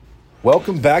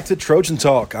Welcome back to Trojan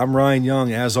Talk. I'm Ryan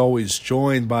Young, as always,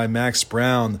 joined by Max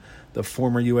Brown, the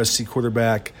former USC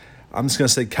quarterback. I'm just going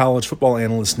to say college football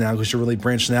analyst now because you're really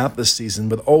branching out this season,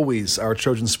 but always our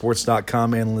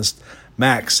TrojanSports.com analyst.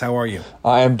 Max, how are you?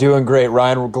 I am doing great,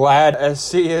 Ryan. We're glad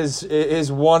SC is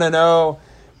 1-0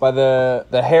 by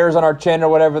the hairs on our chin or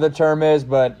whatever the term is,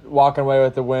 but walking away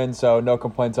with the win, so no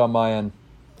complaints on my end.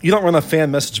 You don't run a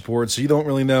fan message board, so you don't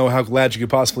really know how glad you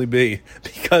could possibly be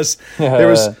because there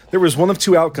was one of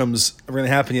two outcomes that were going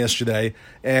to happen yesterday,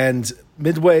 and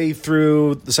midway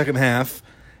through the second half,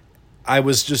 I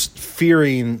was just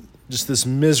fearing just this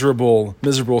miserable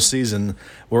season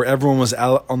where everyone was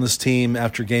out on this team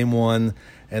after game one,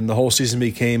 and the whole season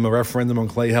became a referendum on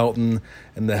Clay Helton,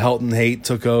 and the Helton hate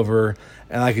took over,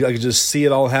 and I could just see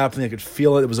it all happening. I could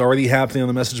feel it. It was already happening on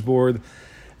the message board.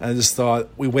 And I just thought,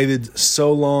 we waited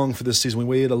so long for this season. We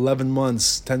waited 11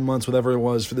 months, 10 months, whatever it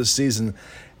was for this season,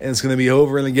 and it's going to be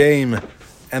over in a game.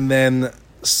 And then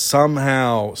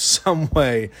somehow, some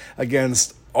way,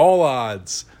 against all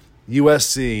odds,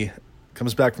 USC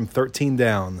comes back from 13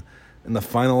 down in the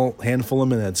final handful of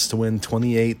minutes to win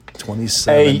 28-27.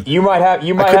 Hey, you might have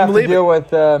to deal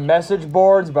with message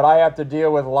boards, but I have to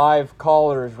deal with live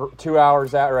callers 2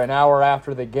 hours or an hour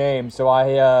after the game. So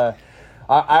I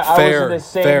was in the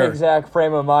same exact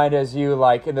frame of mind as you,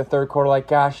 like in the third quarter, like,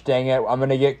 gosh dang it, I'm going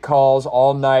to get calls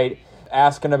all night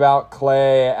asking about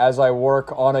Clay as I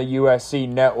work on a USC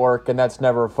network, and that's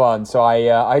never fun. So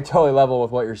I totally level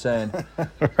with what you're saying.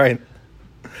 Right.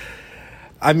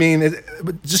 I mean,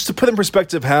 just to put in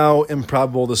perspective how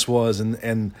improbable this was,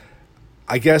 and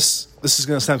I guess this is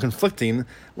going to sound conflicting.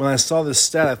 When I saw this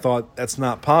stat, I thought that's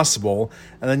not possible.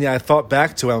 And then, I thought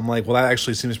back to it. I'm like, well, that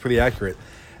actually seems pretty accurate.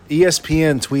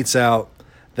 ESPN tweets out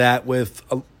that with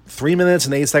 3 minutes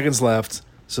and 8 seconds left,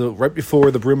 so right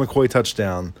before the Brew McCoy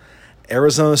touchdown,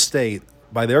 Arizona State,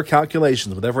 by their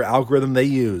calculations, whatever algorithm they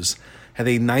use, had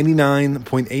a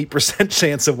 99.8%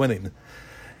 chance of winning.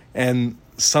 And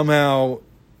somehow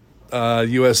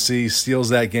USC steals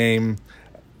that game.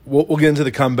 We'll get into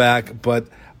the comeback, but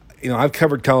I've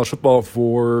covered college football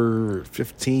for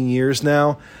 15 years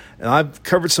now, and I've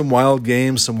covered some wild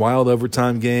games, some wild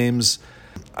overtime games.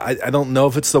 I don't know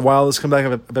if it's the wildest comeback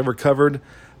I've ever covered,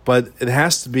 but it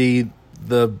has to be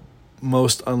the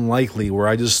most unlikely where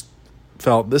I just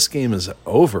felt this game is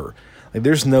over. Like,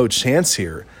 there's no chance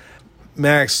here.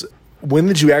 Max, when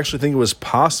did you actually think it was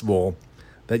possible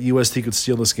that USC could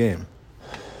steal this game?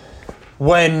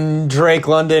 When Drake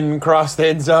London crossed the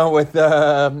end zone with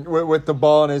the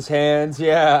ball in his hands,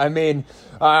 yeah. I mean,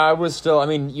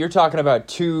 you're talking about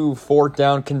 2 fourth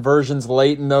down conversions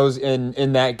late in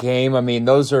that game. I mean,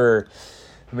 if you're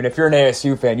an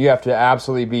ASU fan, you have to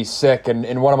absolutely be sick.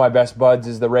 And one of my best buds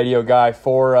is the radio guy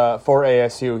for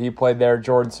ASU. He played there,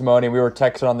 Jordan Simone. We were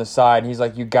texting on the side, and he's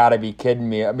like, "You got to be kidding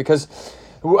me," because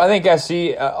I think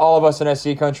SC, all of us in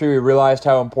SC country, we realized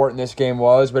how important this game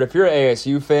was. But if you're an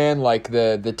ASU fan, like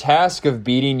the task of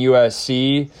beating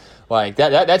USC, like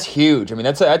that's huge. I mean,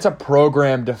 that's a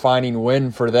program-defining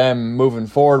win for them moving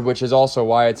forward, which is also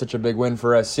why it's such a big win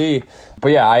for SC. But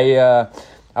yeah,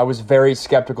 I was very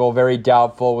skeptical, very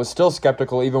doubtful. Was still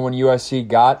skeptical even when USC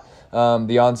got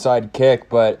the onside kick,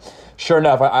 but sure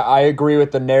enough, I agree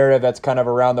with the narrative that's kind of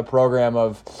around the program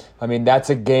of, I mean, that's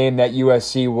a game that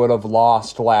USC would have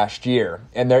lost last year.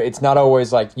 And it's not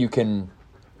always like you can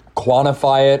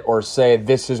quantify it or say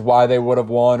this is why they would have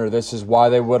won or this is why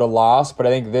they would have lost. But I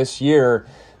think this year,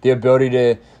 the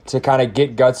ability to kind of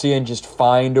get gutsy and just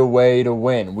find a way to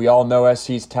win. We all know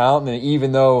SC's talent, and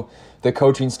even though the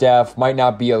coaching staff might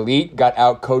not be elite, got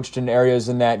out-coached in areas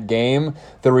in that game,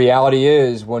 the reality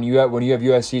is when you have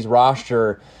USC's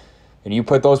roster and you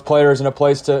put those players in a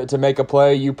place to make a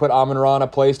play, you put Amon-Ra in a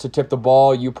place to tip the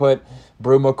ball, you put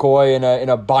Brew McCoy in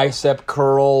a bicep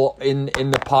curl in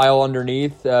the pile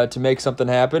underneath to make something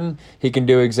happen, he can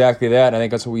do exactly that. And I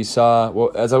think that's what we saw.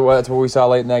 That's what we saw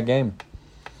late in that game.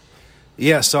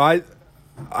 Yeah, so I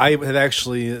had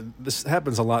actually, this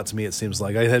happens a lot to me, it seems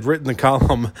like. I had written a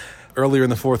column earlier in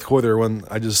the fourth quarter when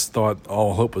I just thought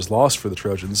all hope was lost for the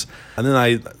Trojans. And then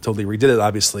I totally redid it,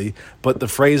 obviously. But the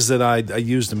phrase that I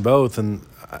used in both, and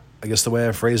I guess the way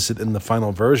I phrased it in the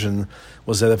final version,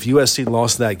 was that if USC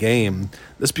lost that game,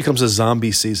 this becomes a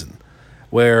zombie season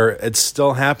where it's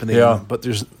still happening, but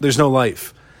there's no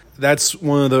life. That's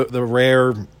one of the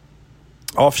rare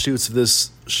offshoots of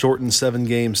this shortened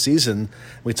 7-game season.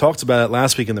 We talked about it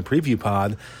last week in the preview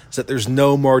pod, is that there's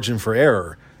no margin for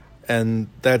error. And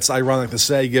that's ironic to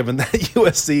say, given that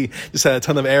USC just had a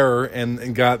ton of error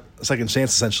and got a second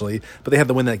chance, essentially, but they had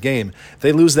to win that game. If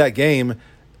they lose that game,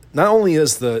 not only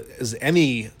is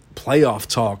any playoff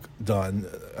talk done.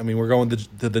 I mean, we're going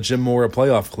to the Jim Mora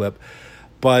playoff clip,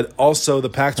 but also the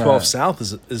Pac-12 South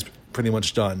is pretty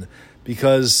much done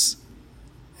because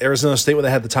Arizona State, where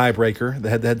they had the tiebreaker, the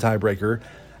head-to-head tiebreaker,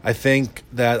 I think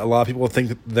that a lot of people think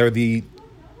that they're the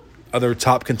other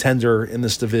top contender in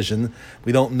this division.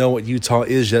 We don't know what Utah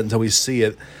is yet until we see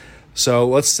it. So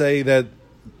let's say that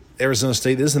Arizona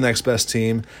State is the next best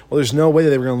team. Well, there's no way that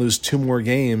they were going to lose 2 more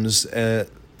games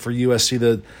for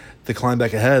USC to climb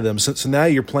back ahead of them. So now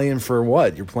you're playing for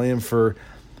what? You're playing for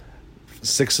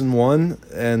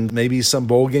 6-1 and maybe some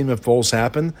bowl game if bowls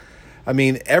happen. I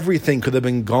mean, everything could have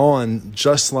been gone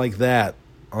just like that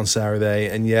on Saturday,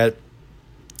 and yet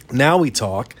now we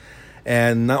talk.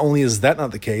 And not only is that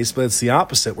not the case, but it's the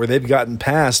opposite, where they've gotten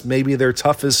past maybe their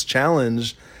toughest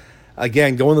challenge.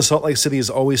 Again, going to Salt Lake City is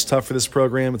always tough for this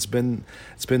program. It's been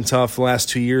tough the last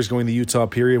 2 years going to Utah,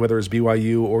 period, whether it's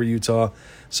BYU or Utah.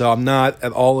 So I'm not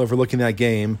at all overlooking that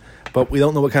game, but we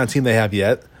don't know what kind of team they have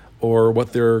yet or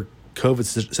what their COVID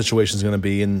situation is going to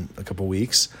be in a couple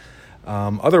weeks.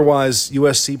 Otherwise,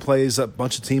 USC plays a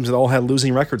bunch of teams that all had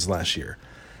losing records last year.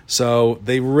 So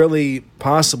they really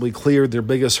possibly cleared their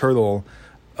biggest hurdle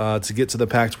to get to the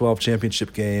Pac-12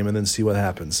 championship game and then see what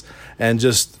happens. And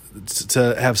just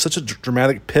to have such a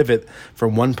dramatic pivot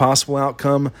from one possible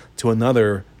outcome to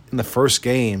another in the first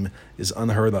game is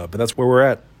unheard of. But that's where we're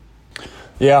at.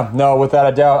 Yeah, no,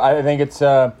 without a doubt. I think it's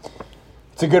a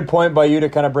good point by you to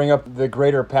kind of bring up the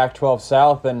greater Pac-12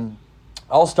 South. And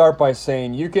I'll start by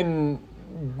saying you can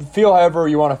feel however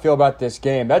you want to feel about this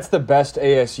game. That's the best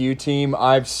ASU team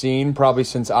I've seen probably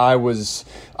since I was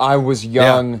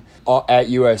young at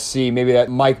USC. Maybe that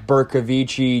Mike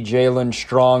Bercovici, Jalen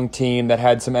Strong team that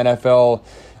had some NFL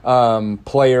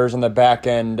players on the back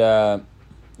end, the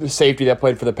safety that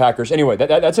played for the Packers. Anyway,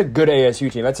 that's a good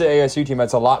ASU team. That's an ASU team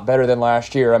that's a lot better than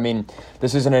last year. I mean,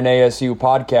 this isn't an ASU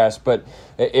podcast, but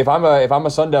if I'm a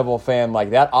Sun Devil fan,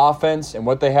 like that offense and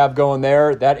what they have going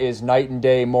there, that is night and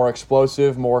day more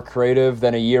explosive, more creative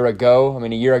than a year ago. I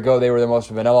mean, a year ago they were the most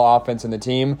vanilla offense in the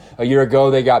team. A year ago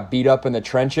they got beat up in the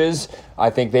trenches. I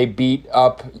think they beat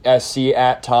up SC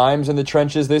at times in the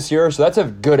trenches this year. So that's a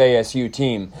good ASU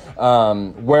team.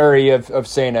 Wary of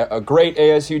saying a great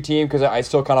ASU team because I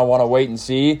still kind of want to wait and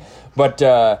see. But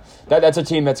that's a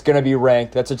team that's going to be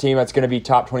ranked. That's a team that's going to be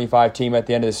top 25 team at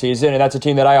the end of the season. And that's a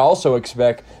team that I also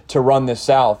expect to run the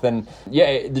South. And,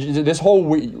 yeah, this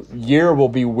whole year will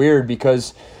be weird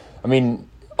because, I mean,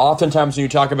 oftentimes when you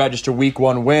talk about just a week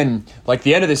 1 win, like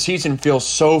the end of the season feels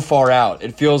so far out.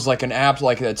 It feels like an app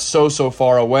like that's so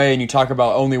far away, and you talk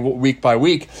about only week by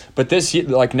week. But this,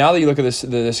 like now that you look at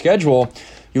the schedule,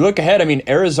 you look ahead. I mean,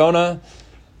 Arizona,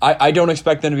 I don't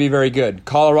expect them to be very good.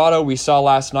 Colorado, we saw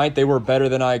last night, they were better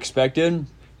than I expected,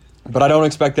 but I don't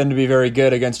expect them to be very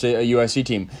good against a USC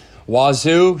team.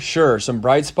 Wazoo, sure, some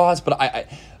bright spots, but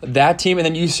that team and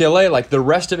then UCLA, like the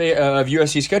rest of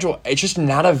USC's schedule, it's just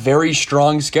not a very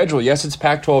strong schedule. Yes, it's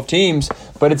Pac-12 teams,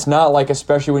 but it's not like,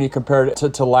 especially when you compare it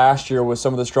to last year with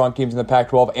some of the strong teams in the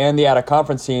Pac-12 and the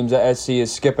out-of-conference teams that SC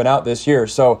is skipping out this year.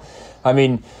 So, I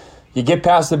mean, you get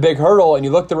past the big hurdle and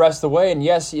you look the rest of the way, and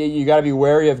yes, you got to be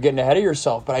wary of getting ahead of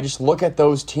yourself, but I just look at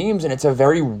those teams and it's a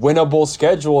very winnable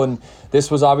schedule, and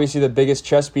this was obviously the biggest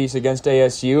chess piece against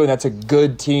ASU, and that's a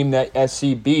good team that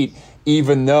SC beat,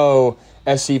 even though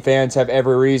SC fans have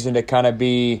every reason to kind of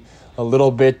be a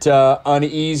little bit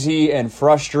uneasy and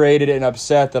frustrated and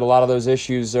upset that a lot of those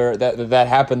issues that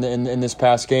happened in this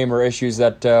past game are issues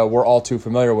that we're all too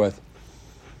familiar with.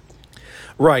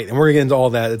 Right, and we're going to get into all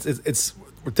that.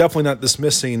 We're definitely not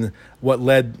dismissing what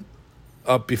led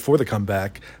up before the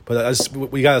comeback, but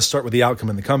we got to start with the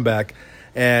outcome in the comeback.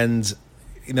 And,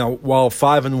 you know, while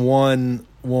 5-1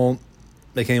 won't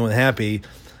make anyone happy,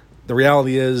 the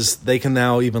reality is they can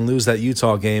now even lose that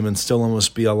Utah game and still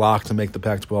almost be a lock to make the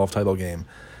Pac-12 title game.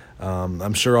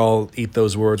 I'm sure I'll eat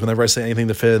those words. Whenever I say anything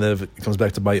definitive, it comes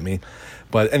back to bite me.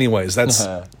 But anyways, that's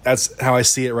how I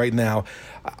see it right now.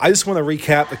 I just want to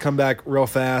recap the comeback real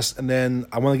fast, and then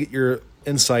I want to get your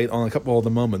insight on a couple of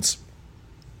the moments.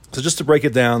 So just to break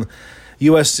it down,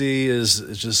 USC is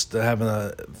just having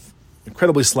an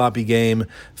incredibly sloppy game.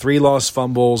 3 lost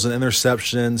fumbles, an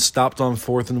interception, stopped on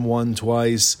 4th and 1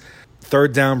 twice.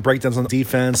 3rd down breakdowns on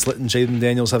defense, letting Jaden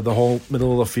Daniels have the whole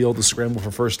middle of the field to scramble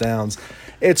for first downs.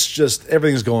 It's just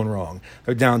everything's going wrong.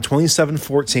 They're down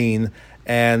 27-14,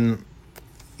 and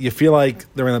you feel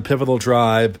like they're in a pivotal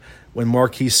drive when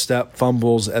Marquise Stepp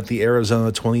fumbles at the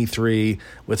Arizona 23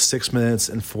 with 6 minutes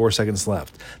and 4 seconds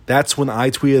left. That's when I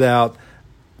tweeted out,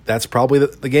 that's probably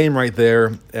the game right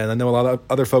there, and I know a lot of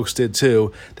other folks did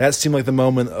too. That seemed like the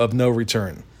moment of no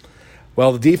return.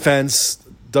 Well, the defense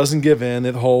doesn't give in.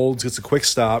 It holds, gets a quick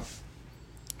stop.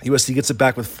 USC gets it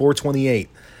back with 4:28.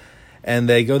 And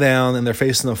they go down, and they're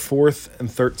facing a 4th and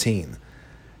 13.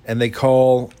 And they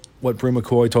call what Brew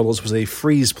McCoy told us was a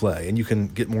freeze play. And you can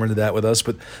get more into that with us.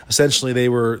 But essentially, they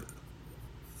were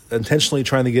intentionally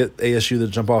trying to get ASU to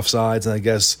jump off sides and I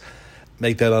guess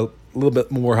make that a little bit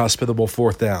more hospitable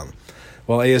 4th down.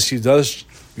 Well, ASU does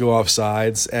go off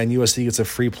sides, and USC gets a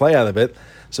free play out of it.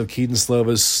 So Keaton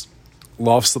Slovis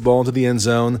lofts the ball into the end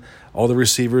zone. All the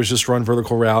receivers just run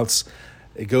vertical routes.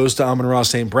 It goes to Amon-Ra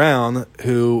St. Brown,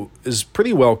 who is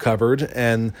pretty well covered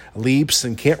and leaps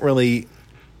and can't really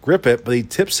grip it, but he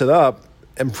tips it up,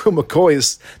 and Brew McCoy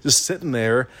is just sitting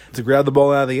there to grab the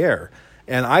ball out of the air.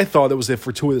 And I thought it was a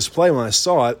fortuitous play when I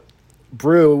saw it.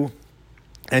 Brew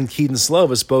and Keaton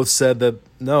Slovis both said that,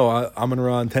 no,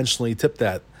 Amon-Ra intentionally tipped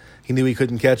that. He knew he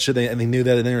couldn't catch it, and he knew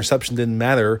that an interception didn't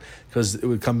matter because it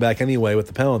would come back anyway with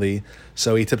the penalty,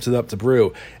 so he tipped it up to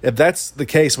Brew. If that's the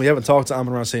case, and we haven't talked to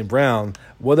Amon-Ra St. Brown,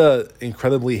 what an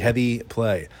incredibly heady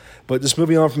play. But just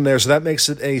moving on from there, so that makes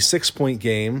it a 6-point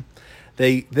game.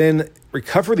 They then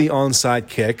recover the onside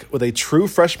kick with a true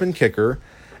freshman kicker,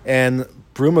 and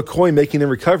Brew McCoy making the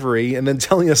recovery and then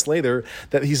telling us later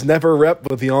that he's never repped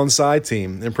with the onside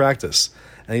team in practice,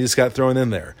 and he just got thrown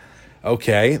in there.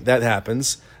 Okay, that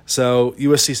happens. So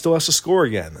USC still has to score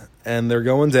again, and they're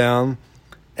going down,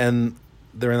 and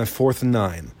they're in a 4th and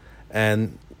 9.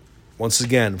 And once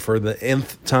again, for the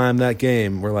nth time that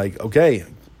game, we're like, okay,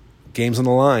 game's on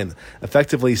the line.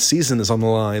 Effectively, season is on the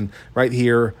line right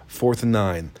here, 4th and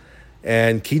 9.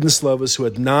 And Keaton Slovis, who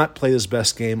had not played his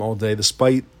best game all day,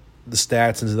 despite the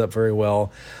stats ended up very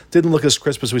well, didn't look as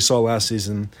crisp as we saw last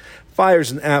season,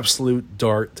 fires an absolute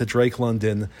dart to Drake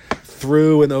London,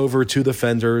 through and over two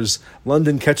defenders.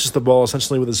 London catches the ball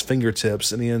essentially with his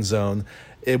fingertips in the end zone.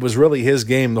 It was really his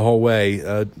game the whole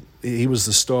way. He was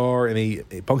the star, and he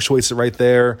punctuates it right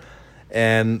there,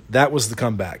 and that was the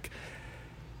comeback.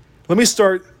 Let me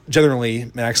start generally,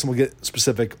 Max, and we'll get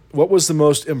specific. What was the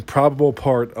most improbable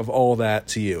part of all that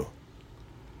to you?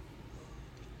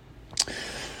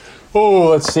 Oh,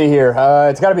 let's see here.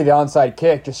 It's got to be the onside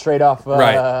kick, just straight off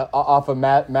off of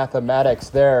mathematics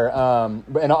there.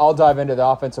 And I'll dive into the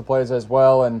offensive plays as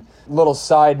well. And little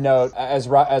side note, as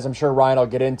I'm sure Ryan will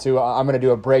get into, I'm going to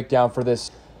do a breakdown for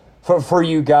this. For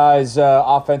you guys,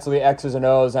 offensively, X's and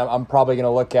O's, I'm probably going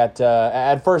to look at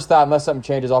first thought, unless something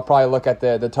changes, I'll probably look at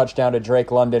the touchdown to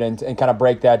Drake London and kind of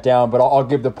break that down. But I'll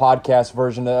give the podcast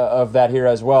version of that here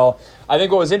as well. I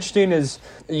think what was interesting is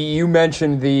you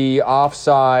mentioned the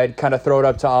offside, kind of throw it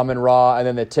up to Amon-Ra, and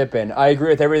then the tip in. I agree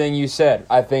with everything you said.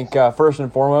 I think, first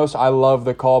and foremost, I love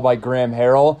the call by Graham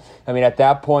Harrell. I mean, at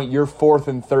that point, you're 4th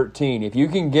and 13. If you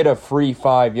can get a free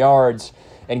 5 yards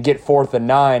and get 4th and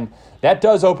 9, that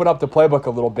does open up the playbook a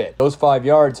little bit. Those 5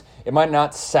 yards, it might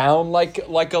not sound like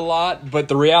a lot, but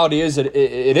the reality is it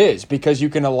is, because you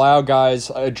can allow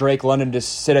guys, Drake London, to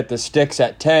sit at the sticks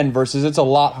at 10 versus it's a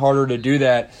lot harder to do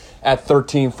that at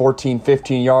 13, 14,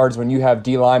 15 yards when you have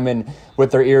D linemen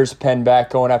with their ears pinned back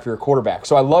going after your quarterback.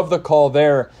 So I love the call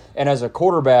there, and as a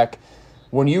quarterback,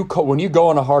 when you go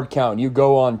on a hard count, you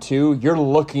go on 2, you're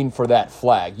looking for that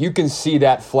flag. You can see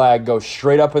that flag go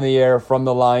straight up in the air from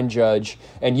the line judge,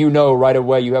 and you know right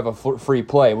away you have a free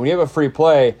play. When you have a free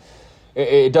play,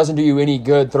 it doesn't do you any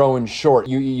good throwing short.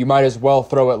 You might as well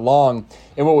throw it long.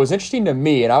 And what was interesting to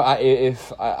me, and I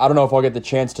don't know if I'll get the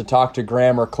chance to talk to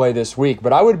Graham or Clay this week,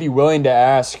 but I would be willing to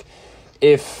ask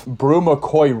if Brew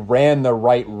McCoy ran the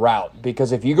right route.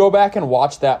 Because if you go back and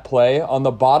watch that play, on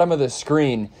the bottom of the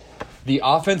screen, the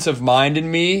offensive mind in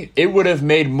me, it would have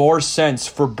made more sense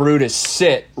for Brew to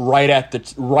sit right at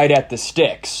the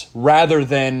sticks rather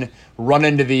than run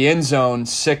into the end zone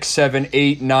 6, 7,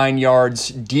 8, 9 yards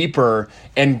deeper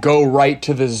and go right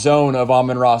to the zone of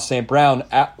Amon-Ra St. Brown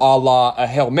a la a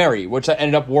Hail Mary, which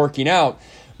ended up working out.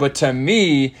 But to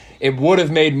me, it would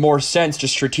have made more sense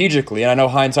just strategically. And I know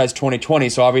hindsight's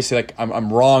 20/20, so obviously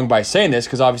I'm wrong by saying this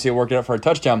because obviously it worked out for a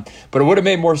touchdown. But it would have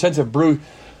made more sense if Brew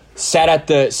sat at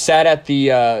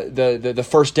the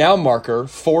first down marker,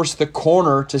 forced the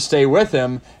corner to stay with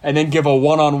him, and then give a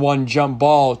one-on-one jump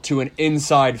ball to an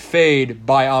inside fade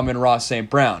by Amon-Ra St.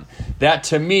 Brown. That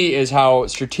to me is how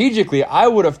strategically I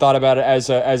would have thought about it as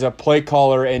a play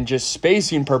caller and just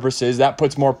spacing purposes. That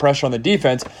puts more pressure on the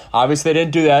defense. Obviously, they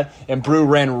didn't do that, and Brew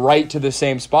ran right to the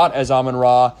same spot as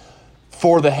Amon-Ra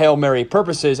for the Hail Mary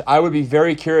purposes. I would be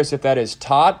very curious if that is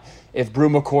taught, if Brew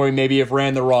McCoy maybe have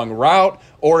ran the wrong route,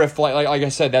 or if, like I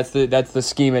said, that's the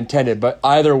scheme intended. But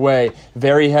either way,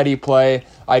 very heady play.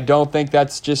 I don't think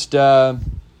that's just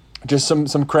just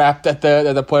some crap that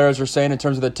the players were saying in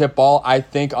terms of the tip ball. I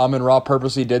think Amon-Ra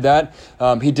purposely did that.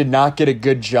 He did not get a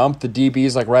good jump. The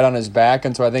DB's like right on his back,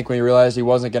 and so I think when he realized he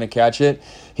wasn't going to catch it,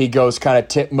 he goes kind of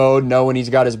tip mode, knowing he's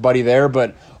got his buddy there.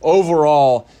 But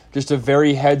overall, just a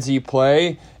very headsy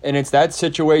play, and it's that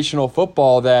situational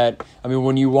football that, I mean,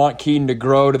 when you want Keaton to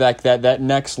grow to that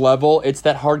next level, it's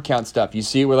that hard count stuff. You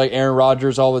see it with like Aaron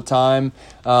Rodgers all the time.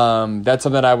 That's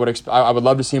something that I would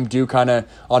love to see him do kind of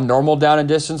on normal down and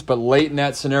distance, but late in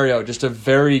that scenario, just a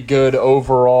very good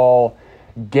overall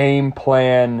game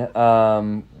plan,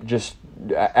 just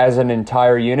as an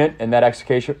entire unit, and that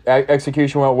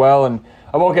execution went well. And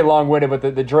I won't get long-winded,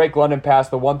 but the Drake London pass,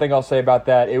 the one thing I'll say about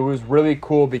that, it was really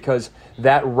cool because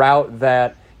that route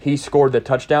that he scored the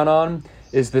touchdown on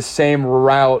is the same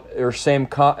route or same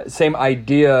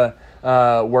idea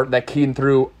that Keaton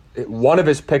threw one of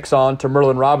his picks on to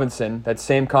Merlin Robinson, that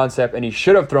same concept, and he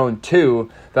should have thrown two.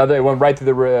 The other, it went right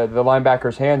through the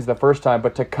linebacker's hands the first time,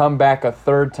 but to come back a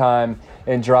third time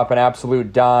and drop an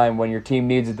absolute dime when your team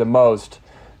needs it the most,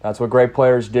 that's what great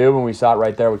players do, and we saw it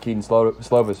right there with Keaton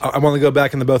Slovis. I want to go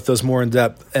back into both those more in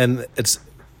depth, and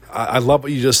I love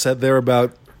what you just said there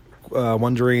about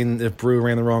wondering if Bru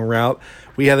ran the wrong route.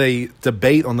 We had a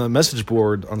debate on the message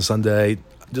board on Sunday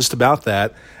just about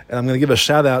that, and I'm going to give a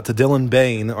shout-out to Dylan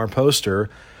Bain, our poster,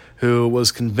 who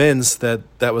was convinced that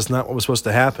that was not what was supposed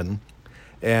to happen,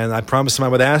 and I promised him I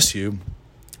would ask you,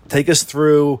 take us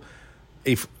through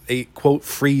a quote,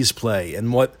 freeze play,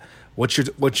 and what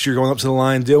you're going up to the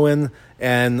line doing,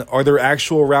 and are there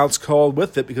actual routes called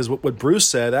with it? Because what Bruce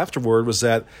said afterward was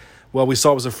that, well, we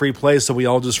saw it was a free play, so we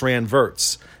all just ran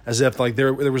verts, as if like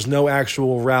there was no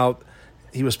actual route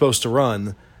he was supposed to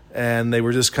run, and they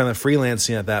were just kind of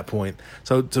freelancing at that point.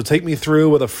 So take me through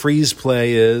what a freeze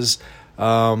play is,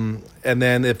 and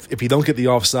then if you don't get the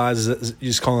offsides, is you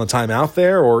just calling a timeout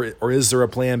there, or is there a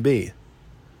plan B?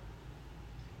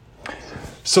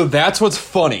 So that's what's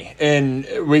funny, and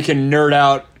we can nerd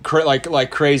out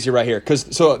like crazy right here. Because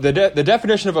the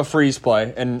definition of a freeze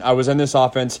play, and I was in this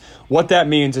offense, what that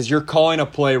means is you're calling a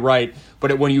play right,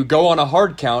 but when you go on a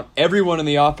hard count, everyone in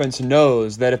the offense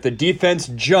knows that if the defense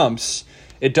jumps,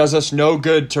 it does us no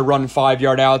good to run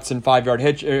 5-yard outs and 5-yard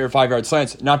hitch or 5-yard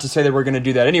slants. Not to say that we're going to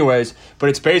do that anyways, but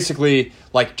it's basically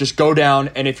like just go down,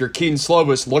 and if you're Keaton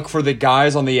Slovis, look for the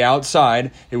guys on the outside.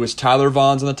 It was Tyler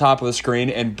Vaughns on the top of the screen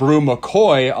and Bru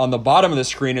McCoy on the bottom of the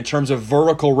screen in terms of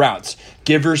vertical routes.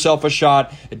 Give yourself a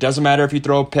shot. It doesn't matter if you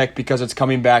throw a pick because it's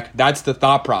coming back. That's the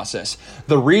thought process.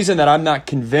 The reason that I'm not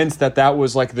convinced that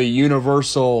was like the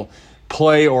universal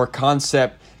play or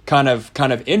concept kind of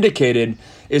indicated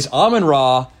is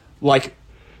Amon-Ra, like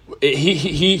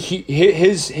his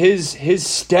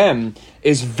stem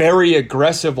is very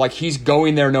aggressive. Like he's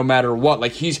going there no matter what.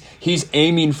 Like he's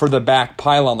aiming for the back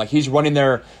pylon. Like he's running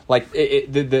there. Like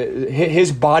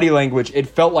his body language, it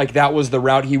felt like that was the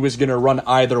route he was going to run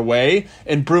either way.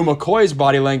 And Bru McCoy's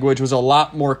body language was a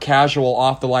lot more casual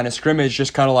off the line of scrimmage,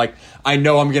 just kind of like, I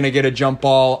know I'm going to get a jump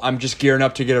ball. I'm just gearing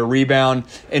up to get a rebound,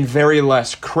 and very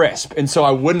less crisp. And so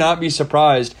I would not be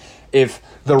surprised if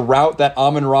the route that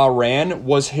Amon-Ra ran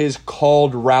was his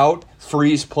called route,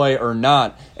 freeze play or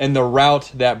not, and the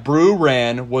route that Bru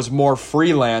ran was more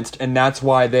freelanced, and that's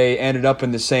why they ended up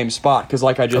in the same spot. Because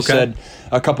like I just said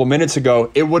a couple minutes ago,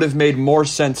 it would have made more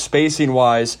sense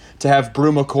spacing-wise to have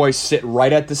Bru McCoy sit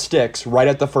right at the sticks, right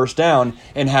at the first down,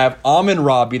 and have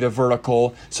Amon-Ra be the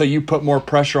vertical, so you put more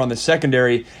pressure on the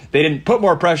secondary. They didn't put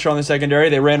more pressure on the secondary.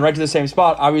 They ran right to the same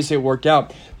spot. Obviously, it worked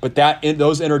out. But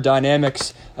those inner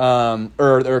dynamics are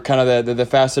kind of the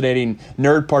fascinating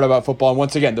nerd part about football. And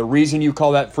once again, the reason you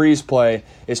call that freeze play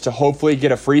is to hopefully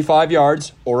get a free 5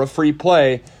 yards or a free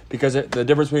play, because the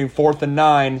difference between 4th and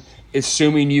 9 is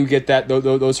assuming you get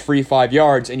those free 5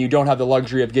 yards and you don't have the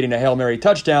luxury of getting a Hail Mary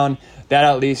touchdown. That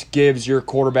at least gives your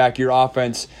quarterback, your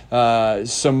offense,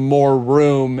 some more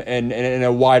room and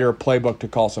a wider playbook to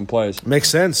call some plays. Makes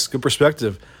sense. Good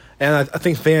perspective. And I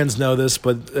think fans know this,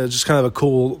 but just kind of a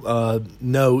cool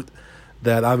note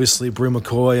that obviously Bru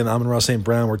McCoy and Amon-Ra St.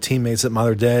 Brown were teammates at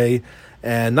Mater Dei,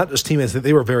 and not just teammates,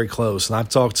 they were very close. And I've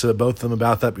talked to both of them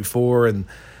about that before, and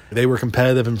they were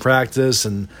competitive in practice,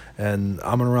 and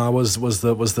Amon-Ra was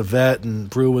the vet, and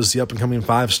Bru was the up-and-coming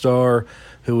 5-star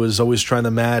who was always trying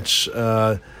to match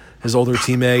his older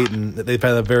teammate, and they've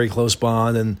had a very close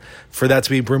bond. And for that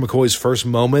to be Bru McCoy's first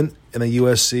moment in a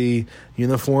USC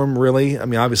uniform, really, I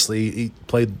mean, obviously he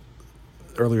played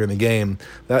earlier in the game.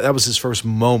 That was his first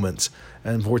moment,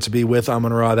 and for it to be with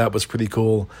Amon-Ra, that was pretty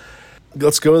cool.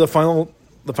 Let's go to the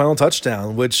final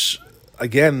touchdown, which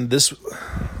again, this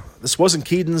wasn't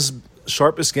Keaton's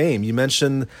sharpest game. You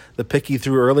mentioned the pick he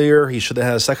threw earlier. He should have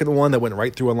had a second one that went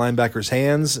right through a linebacker's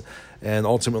hands and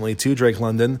ultimately to Drake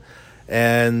London.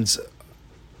 And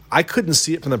I couldn't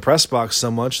see it from the press box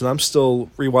so much, and I'm still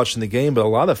rewatching the game, but a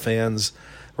lot of fans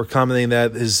were commenting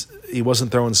that he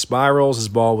wasn't throwing spirals, his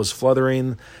ball was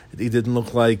fluttering, he didn't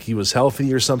look like he was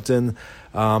healthy or something.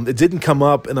 It didn't come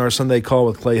up in our Sunday call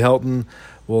with Clay Helton.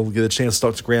 We'll get a chance to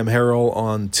talk to Graham Harrell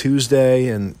on Tuesday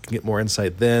and get more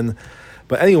insight then.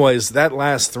 But anyways, that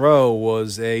last throw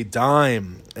was a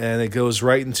dime, and it goes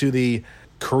right into the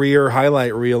career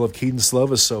highlight reel of Kedon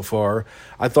Slovis so far.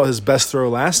 I thought his best throw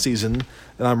last season,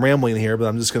 and I'm rambling here, but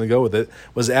I'm just going to go with it,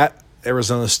 was at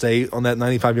Arizona State on that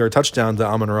 95-yard touchdown to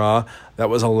Amon-Ra. That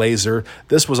was a laser.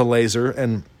 This was a laser,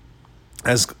 and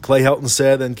as Clay Helton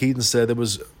said and Kedon said, it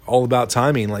was all about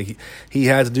timing. Like he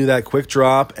had to do that quick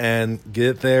drop and get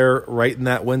it there right in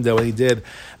that window, and he did.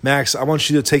 Max, I want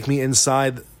you to take me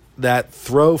inside that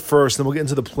throw first, then we'll get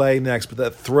into the play next, but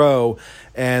that throw,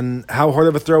 and how hard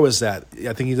of a throw is that?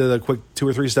 I think he did a quick 2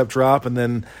 or 3 step drop, and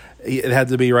then it had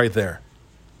to be right there.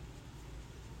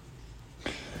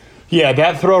 Yeah,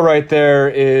 that throw right there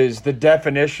is the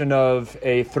definition of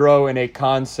a throw and a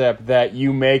concept that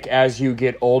you make as you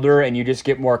get older and you just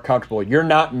get more comfortable. You're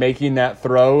not making that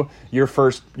throw your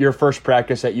first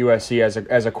practice at USC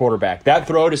as a quarterback. That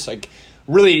throw just like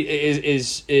really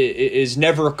is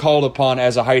never called upon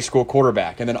as a high school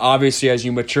quarterback. And then obviously as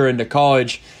you mature into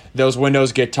college, those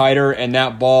windows get tighter, and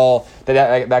that ball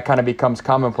that kind of becomes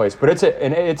commonplace. But it's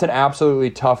an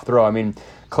absolutely tough throw. I mean,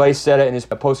 Clay said it in his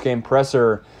post-game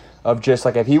presser of just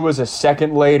like if he was a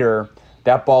second later,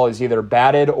 that ball is either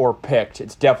batted or picked.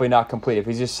 It's definitely not complete. If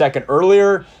he's a second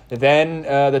earlier, then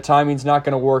the timing's not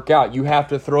going to work out. You have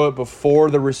to throw it before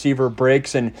the receiver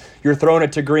breaks, and you're throwing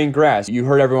it to green grass. You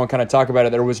heard everyone kind of talk about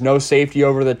it. There was no safety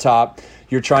over the top.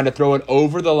 You're trying to throw it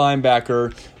over the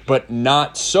linebacker, but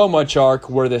not so much arc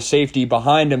where the safety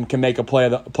behind him can make a play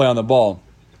on the ball.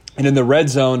 And in the red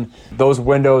zone, those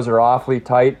windows are awfully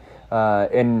tight,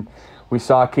 and we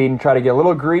saw Kedon try to get a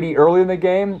little greedy early in the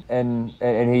game, and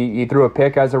he threw a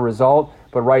pick as a result.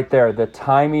 But right there, the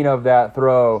timing of that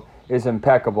throw is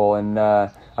impeccable. And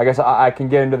I guess I can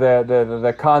get into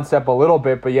the concept a little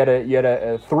bit, but you had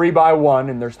a 3-by-1,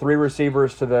 and there's 3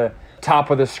 receivers to the top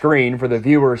of the screen for the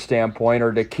viewer's standpoint,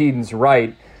 or to Kedon's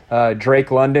right. Drake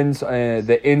London's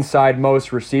the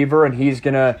inside-most receiver, and he's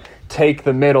going to take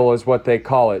the middle is what they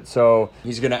call it. So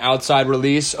he's going to outside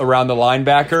release around the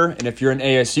linebacker, and if you're an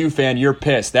ASU fan, you're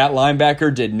pissed. That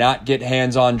linebacker did not get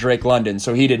hands on Drake London,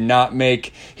 so he did not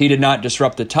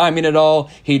disrupt the timing at all.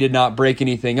 He did not break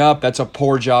anything up. That's a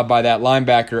poor job by that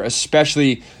linebacker,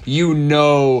 especially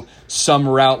some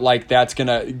route like that's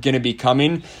gonna be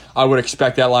coming. I would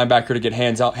expect that linebacker to get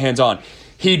hands on.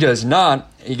 He does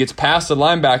not. He gets past the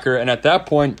linebacker, and at that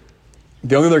point,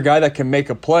 the only other guy that can make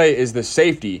a play is the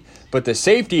safety. But the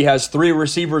safety has 3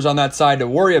 receivers on that side to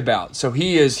worry about. So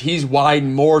he's wide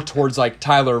more towards like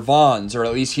Tyler Vaughn's, or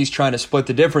at least he's trying to split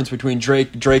the difference between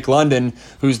Drake London,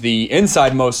 who's the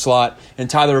inside-most slot, and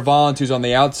Tyler Vaughn's, who's on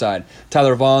the outside.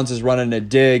 Tyler Vaughn's is running a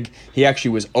dig. He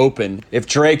actually was open. If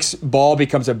Drake's ball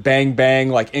becomes a bang-bang,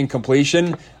 like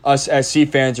incompletion, us SC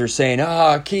fans are saying,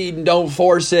 Kedon, don't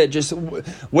force it. Just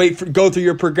go through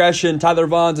your progression. Tyler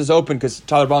Vaughn's is open, because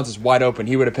Tyler Vaughn's is wide open.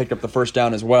 He would have picked up the first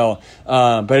down as well.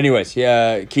 But anyways,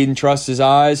 Kedon trusts his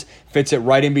eyes, fits it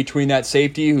right in between that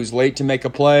safety who's late to make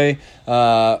a play,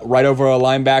 right over a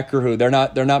linebacker who they're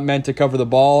not meant to cover the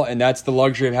ball, and that's the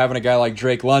luxury of having a guy like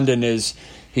Drake London is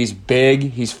he's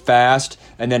big, he's fast,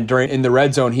 and then in the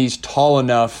red zone he's tall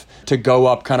enough to go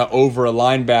up kind of over a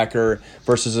linebacker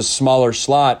versus a smaller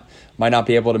slot might not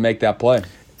be able to make that play.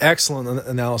 Excellent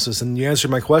analysis, and you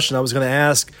answered my question. I was going to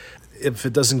ask, if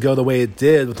it doesn't go the way it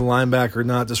did with the linebacker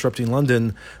not disrupting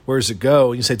London, where does it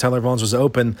go? You say Tyler Vaughn's was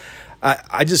open.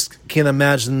 I just can't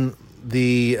imagine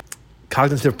the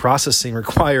cognitive processing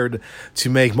required to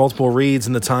make multiple reads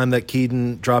in the time that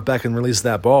Kedon dropped back and released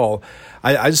that ball.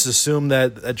 I just assumed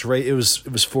that Drake, it was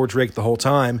for Drake the whole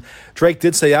time. Drake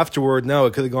did say afterward, no,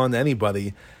 it could have gone to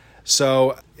anybody.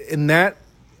 So in that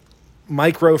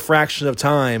micro fraction of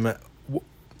time,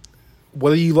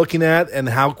 what are you looking at, and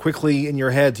how quickly in your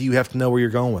head do you have to know where you're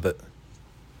going with it?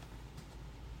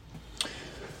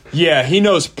 Yeah, he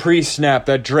knows pre-snap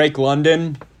that Drake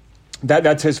London,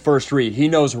 that's his first read. He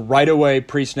knows right away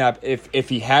pre-snap if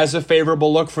he has a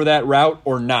favorable look for that route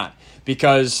or not.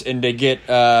 Because, and to get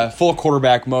full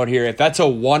quarterback mode here, if that's a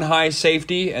one high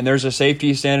safety and there's a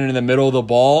safety standing in the middle of the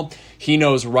ball, he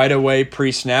knows right away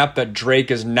pre-snap that Drake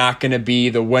is not going to be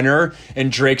the winner,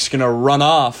 and Drake's going to run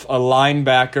off a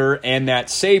linebacker and that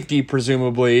safety,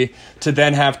 presumably, to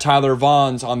then have Tyler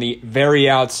Vaughns on the very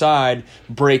outside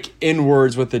break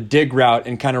inwards with the dig route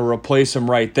and kind of replace him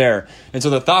right there. And so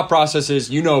the thought process is,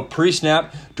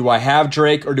 pre-snap, do I have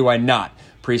Drake or do I not?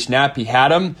 Pre-snap, he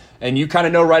had him, and you kind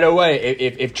of know right away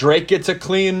if Drake gets a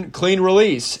clean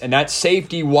release and that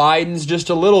safety widens just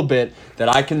a little bit, that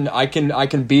I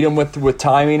can beat him with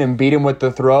timing and beat him with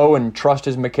the throw and trust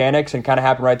his mechanics and kind of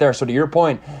happen right there. So to your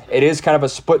point, it is kind of a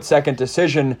split-second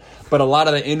decision, but a lot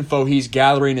of the info he's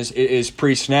gathering is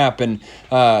pre-snap. And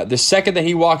the second that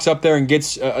he walks up there and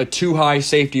gets a too high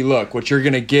safety look, which you're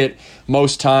going to get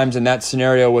most times in that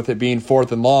scenario with it being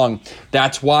 4th and long,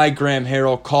 that's why Graham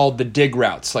Harrell called the dig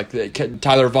routes, like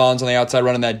Tyler Vaughn's on the outside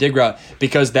running that dig route,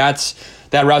 because that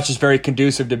route's just very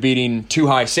conducive to beating too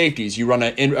high safeties. You run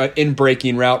an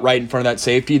in-breaking route right in front of that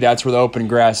safety. That's where the open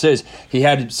grass is.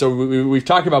 We've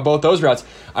talked about both those routes.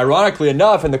 Ironically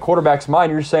enough, in the quarterback's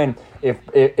mind, you're saying if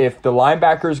the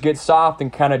linebackers get soft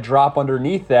and kind of drop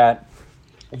underneath that,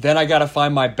 then I got to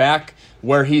find my back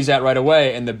where he's at right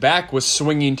away. And the back was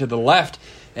swinging to the left.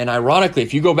 And ironically,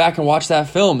 if you go back and watch that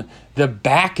film, the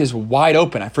back is wide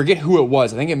open. I forget who it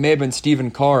was. I think it may have been Stephen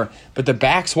Carr, but the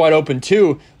back's wide open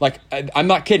too. Like, I'm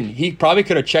not kidding. He probably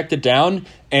could have checked it down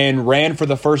and ran for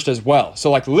the first as well.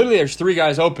 So, like, literally there's 3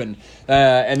 guys open.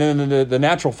 And then the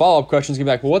natural follow-up question is going to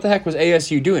be like, well, what the heck was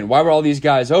ASU doing? Why were all these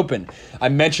guys open? I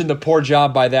mentioned the poor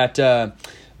job by that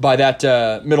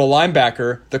middle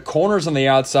linebacker. The corners on the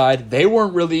outside, they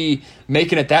weren't really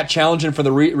making it that challenging for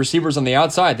the receivers on the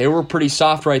outside. They were pretty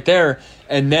soft right there.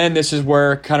 And then this is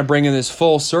where, kind of bringing this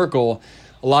full circle,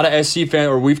 a lot of SC fans,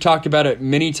 or we've talked about it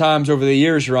many times over the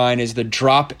years, Ryan, is the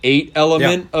drop 8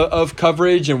 element of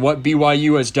coverage and what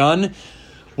BYU has done.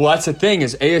 Well, that's the thing,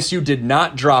 is ASU did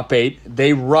not drop 8.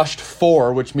 They rushed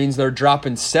 4, which means they're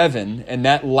dropping 7. And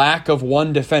that lack of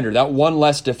one defender, that one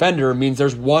less defender, means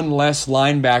there's one less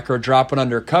linebacker dropping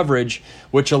under coverage,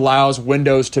 which allows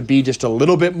windows to be just a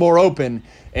little bit more open.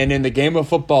 And in the game of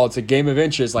football, it's a game of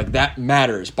inches. Like, that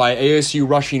matters. By ASU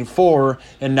rushing 4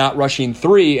 and not rushing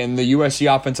 3, and the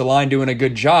USC offensive line doing a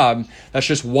good job, that's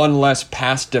just one less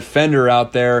pass defender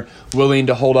out there willing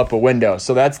to hold up a window.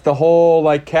 So that's the whole,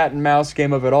 like, cat and mouse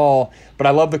game of it all. But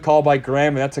I love the call by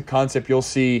Graham, and that's a concept you'll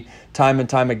see time and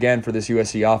time again for this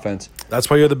USC offense. That's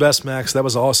why you're the best, Max. That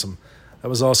was awesome. That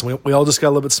was awesome. We all just got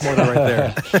a little bit smarter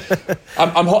right there.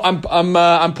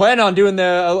 I'm planning on doing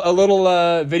a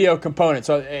little video component.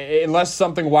 So unless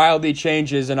something wildly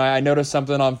changes and I notice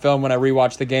something on film when I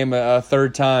rewatch the game a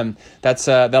third time,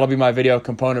 that'll be my video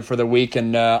component for the week,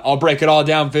 and I'll break it all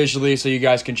down visually so you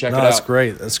guys can check it out. That's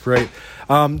great. That's great.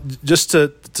 Just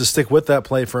to stick with that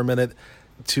play for a minute,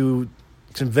 to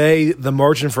convey the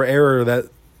margin for error,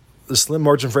 the slim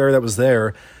margin for error that was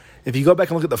there. If you go back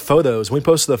and look at the photos, we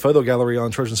posted a photo gallery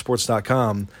on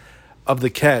Trojansports.com of the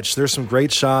catch. There's some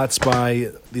great shots by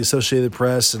the Associated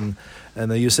Press and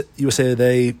the USA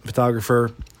Today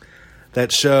photographer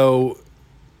that show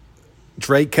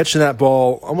Drake catching that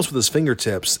ball almost with his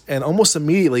fingertips and almost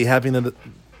immediately having the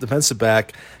defensive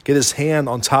back get his hand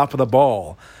on top of the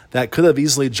ball. That could have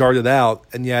easily jarred it out,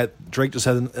 and yet Drake just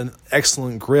had an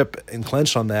excellent grip and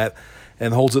clench on that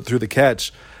and holds it through the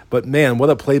catch. But, man, what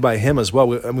a play by him as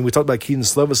well. I mean, we talked about Keaton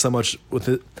Slovis so much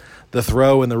with the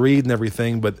throw and the read and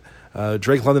everything, but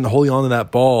Drake London holding on to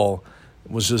that ball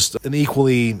was just an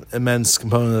equally immense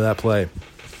component of that play.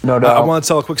 No doubt. I want to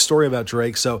tell a quick story about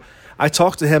Drake. So I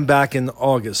talked to him back in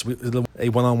August, a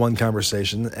one-on-one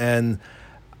conversation, and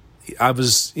I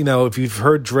was, if you've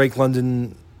heard Drake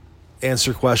London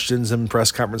answer questions in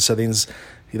press conference settings,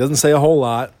 he doesn't say a whole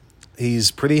lot. He's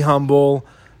pretty humble.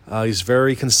 He's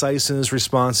very concise in his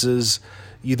responses.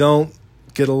 You don't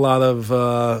get a lot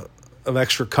of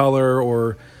extra color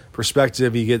or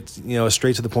perspective. You get a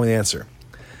straight to the point answer.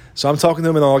 So I'm talking to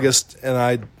him in August,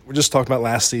 and we're just talking about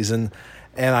last season,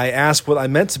 and I asked what I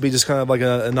meant to be just kind of like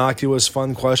an innocuous,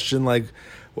 fun question, like,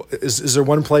 is there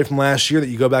one play from last year that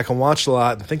you go back and watch a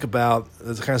lot and think about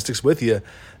that kind of sticks with you?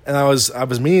 And I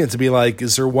was meaning it to be like,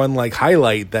 is there one like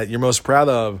highlight that you're most proud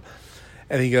of?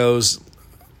 And he goes,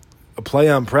 a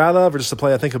play I'm proud of or just a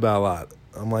play I think about a lot?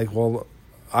 I'm like, well,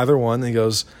 either one. And he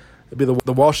goes, it'd be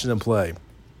the Washington play.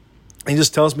 And he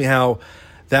just tells me how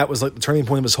that was like the turning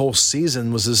point of his whole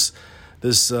season, was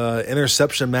this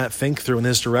interception Matt Fink threw in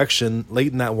his direction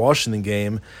late in that Washington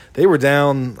game. They were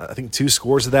down, I think, 2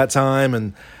 scores at that time,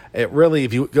 and it really,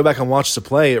 if you go back and watch the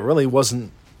play, it really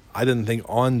wasn't I didn't think,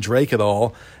 on Drake at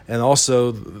all. And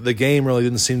also, the game really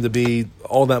didn't seem to be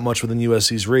all that much within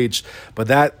USC's reach. But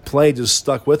that play just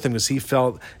stuck with him because he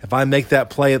felt, if I make that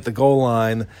play at the goal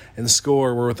line and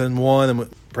score, we're within one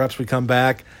and perhaps we come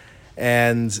back.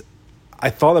 And I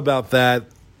thought about that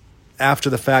after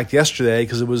the fact yesterday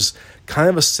because it was kind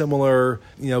of a similar,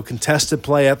 contested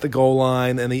play at the goal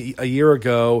line. And a year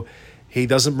ago, he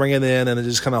doesn't bring it in and it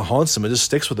just kind of haunts him. It just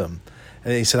sticks with him.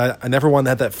 And he said, I never want to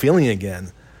have that feeling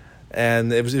again.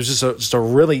 And it was just a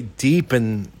really deep,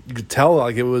 and you could tell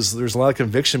like there's a lot of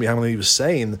conviction behind what he was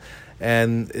saying,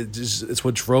 and it's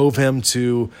what drove him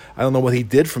to, I don't know what he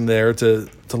did from there to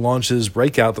launch his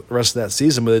breakout the rest of that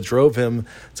season, but it drove him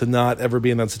to not ever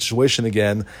be in that situation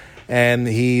again. And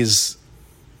he's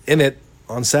in it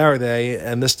on Saturday,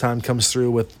 and this time comes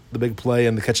through with the big play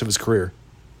and the catch of his career.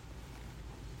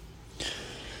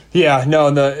 Yeah, no,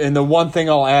 and the one thing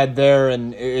I'll add there,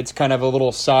 and it's kind of a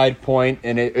little side point,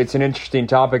 and it's an interesting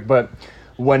topic, but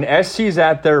when SC's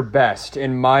at their best,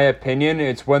 in my opinion,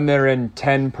 it's when they're in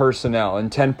 10 personnel,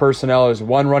 and 10 personnel is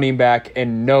one running back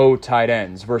and no tight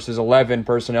ends, versus 11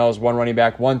 personnel is one running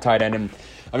back, one tight end. And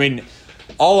I mean,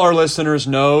 all our listeners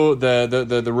know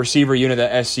the receiver unit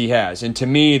that SC has, and to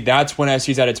me, that's when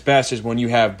SC's at its best, is when you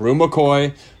have Bru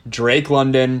McCoy, Drake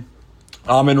London,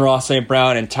 Amon-Ra St.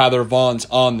 Brown, and Tyler Vaughns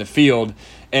on the field.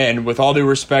 And with all due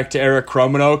respect to Eric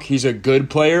Kromanoke, he's a good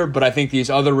player, but I think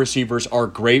these other receivers are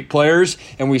great players.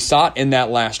 And we saw it in that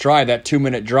last drive, that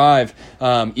 2-minute drive.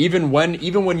 Even when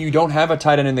you don't have a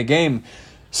tight end in the game,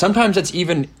 sometimes it's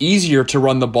even easier to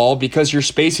run the ball because you're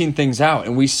spacing things out.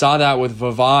 And we saw that with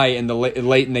Vavae in the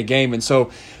late in the game. And so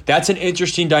that's an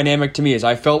interesting dynamic to me, is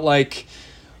I felt like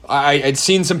I'd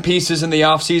seen some pieces in the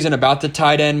offseason about the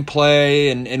tight end play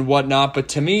and whatnot, but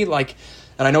to me, like,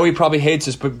 and I know he probably hates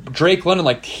this, but Drake London,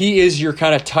 like, he is your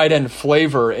kind of tight end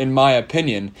flavor, in my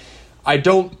opinion. I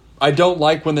don't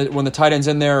like when the tight end's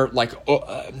in there, like,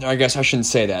 I guess I shouldn't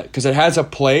say that, because it has a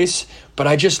place, but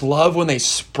I just love when they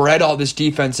spread all this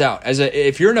defense out.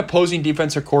 If you're an opposing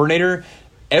defensive coordinator,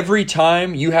 every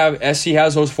time SC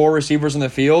has those 4 receivers in the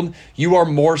field, you are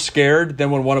more scared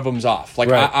than when one of them's off. Like,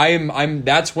 right. I'm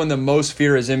that's when the most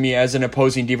fear is in me as an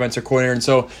opposing defensive coordinator. And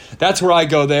so that's where I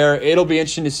go there. It'll be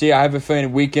interesting to see. I have a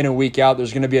feeling week in and week out,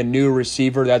 there's going to be a new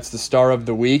receiver that's the star of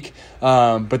the week.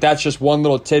 But that's just one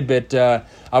little tidbit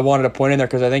I wanted to point in there,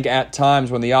 because I think at times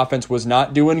when the offense was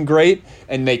not doing great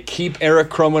and they keep Eric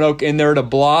Kromanoke in there to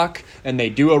block and they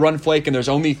do a run flake and there's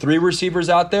only 3 receivers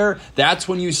out there, that's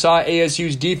when you saw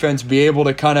ASU's defense be able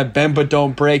to kind of bend but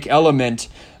don't break element,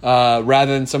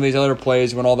 rather than some of these other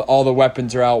plays when all the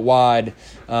weapons are out wide.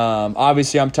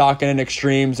 Obviously, I'm talking in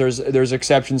extremes. There's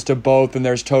exceptions to both, and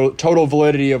there's total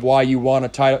validity of why you want a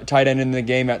tight end in the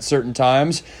game at certain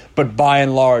times. But by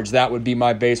and large, that would be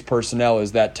my base personnel,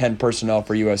 is that 10 personnel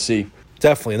for USC.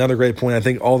 Definitely. Another great point. I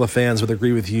think all the fans would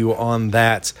agree with you on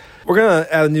that. We're going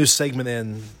to add a new segment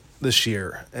in this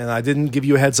year, and I didn't give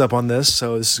you a heads up on this,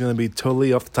 so this is going to be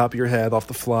totally off the top of your head, off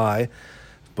the fly.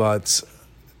 But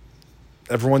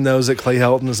everyone knows that Clay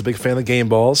Helton is a big fan of game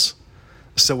balls.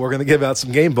 So we're going to give out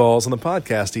some game balls on the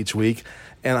podcast each week.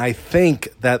 And I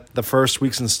think that the first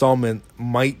week's installment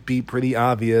might be pretty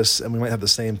obvious, and we might have the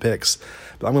same picks.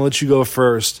 But I'm going to let you go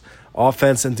first.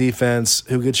 Offense and defense.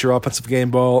 Who gets your offensive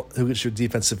game ball? Who gets your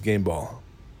defensive game ball?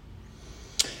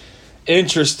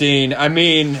 Interesting. I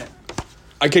mean,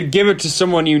 I could give it to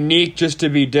someone unique just to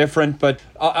be different, but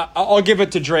I'll give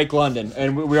it to Drake London.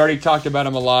 And we already talked about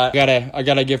him a lot. I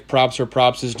gotta give props where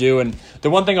props is due. And the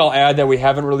one thing I'll add that we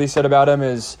haven't really said about him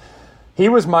is he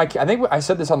was I think I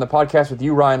said this on the podcast with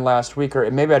you, Ryan, last week, or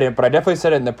maybe I didn't, but I definitely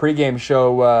said it in the pregame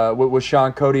show with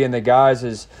Sean Cody and the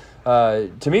guys. To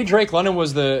me, Drake London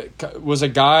was a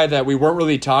guy that we weren't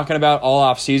really talking about all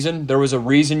off season. There was a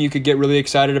reason you could get really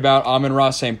excited about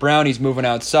Amon-Ra St. Brown. He's moving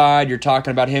outside. You're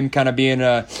talking about him kind of being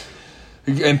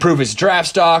improve his draft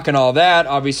stock and all that.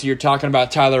 Obviously, you're talking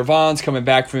about Tyler Vaughns coming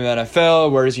back from the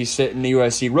NFL. Where does he sit in the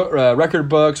USC record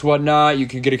books, whatnot? You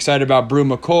could get excited about Bru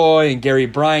McCoy and Gary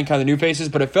Bryant, kind of the new faces.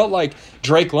 But it felt like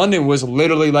Drake London was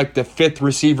literally like the 5th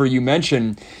receiver you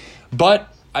mentioned. But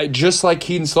just like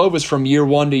Keaton Slovis from year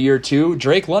 1 to year 2,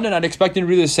 Drake London, I'd expect him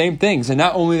to do the same things. And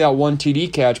not only that one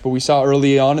TD catch, but we saw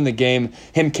early on in the game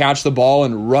him catch the ball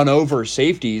and run over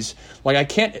safeties.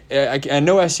 Like, I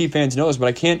know SC fans know this, but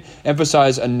I can't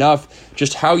emphasize enough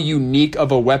just how unique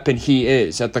of a weapon he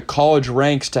is at the college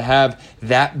ranks to have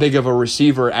that big of a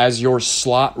receiver as your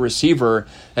slot receiver.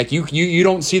 Like, you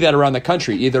don't see that around the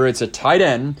country. Either it's a tight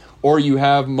end or you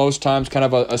have most times kind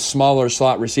of a smaller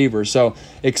slot receiver. So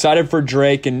excited for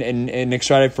Drake and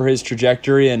excited for his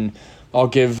trajectory, and I'll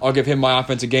give him my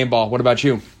offensive game ball. What about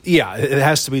you? Yeah, it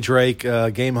has to be Drake.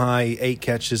 Game high, 8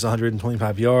 catches,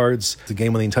 125 yards, the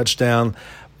game-winning touchdown.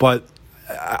 But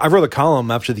I wrote a column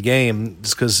after the game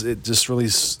just because it just really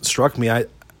struck me. I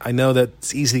know that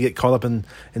it's easy to get caught up in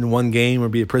one game or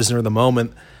be a prisoner of the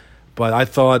moment, but I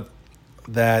thought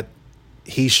that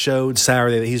he showed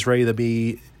Saturday that he's ready to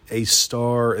be a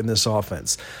star in this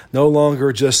offense. No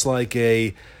longer just like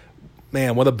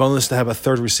man, what a bonus to have a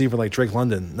third receiver like Drake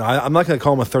London. No, I'm not going to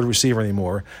call him a third receiver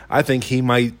anymore. I think he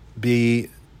might be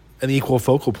an equal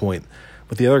focal point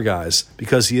with the other guys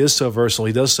because he is so versatile.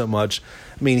 He does so much.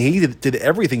 I mean, he did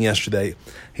everything yesterday.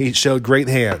 He showed great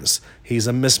hands. He's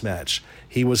a mismatch.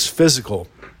 He was physical.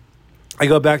 I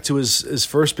go back to his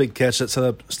first big catch that set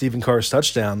up Stephen Carr's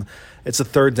touchdown. It's a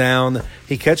third down.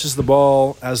 He catches the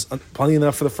ball, has plenty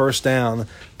enough for the first down,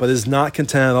 but is not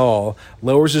content at all.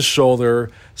 Lowers his shoulder,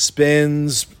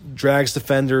 spins, drags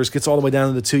defenders, gets all the way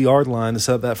down to the 2-yard line to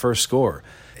set up that first score.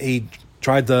 He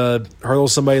tried to hurdle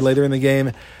somebody later in the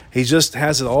game. He just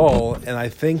has it all, and I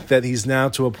think that he's now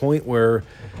to a point where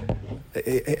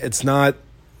it's not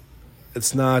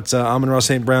Amon-Ra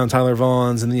St. Brown, Tyler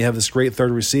Vaughns, and then you have this great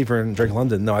third receiver in Drake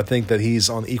London. No, I think that he's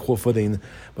on equal footing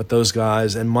with those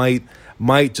guys and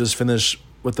might just finish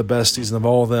with the best season of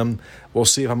all of them. We'll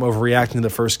see if I'm overreacting to the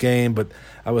first game, but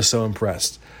I was so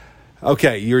impressed.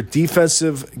 Okay, your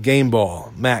defensive game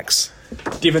ball, Max.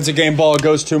 Defensive game ball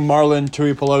goes to Marlon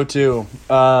Tuipulotu.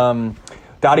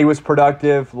 Thought he was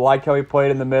productive, liked how he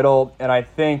played in the middle, and I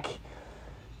think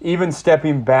even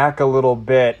stepping back a little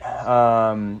bit,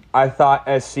 I thought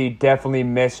SC definitely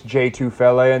missed Jay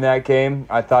Tufele in that game.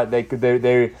 I thought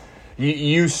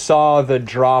you saw the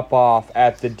drop off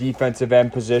at the defensive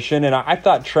end position, and I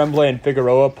thought Tremblay and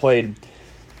Figueroa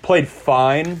played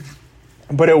fine,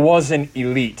 but it wasn't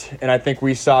elite. And I think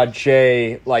we saw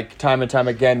Jay, like time and time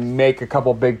again, make a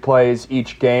couple big plays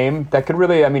each game that could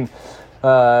really,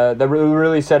 that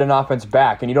really set an offense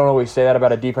back. And you don't always say that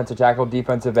about a defensive tackle,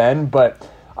 defensive end, but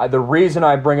the reason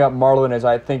I bring up Marlon is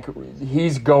I think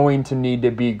he's going to need to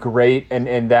be great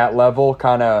in that level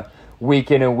kind of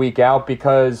week in and week out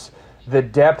because the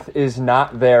depth is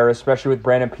not there, especially with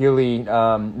Brandon Peely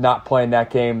not playing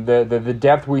that game. The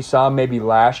depth we saw maybe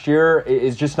last year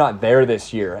is just not there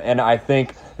this year. And I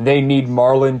think they need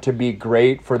Marlon to be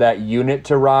great for that unit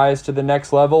to rise to the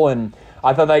next level. And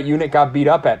I thought that unit got beat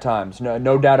up at times,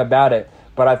 no doubt about it.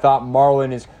 But I thought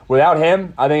Marlon is, without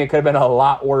him, I think it could have been a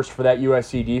lot worse for that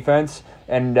USC defense.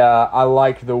 And I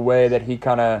liked the way that he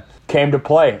kind of came to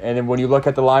play. And then when you look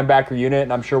at the linebacker unit,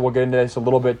 and I'm sure we'll get into this a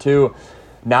little bit too,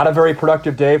 not a very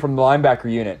productive day from the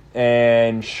linebacker unit.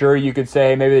 And sure, you could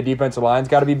say maybe the defensive line's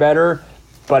got to be better.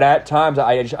 But at times,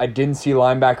 I didn't see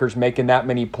linebackers making that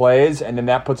many plays. And then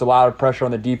that puts a lot of pressure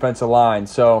on the defensive line.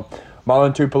 So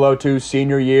Marlon Tuipulotu,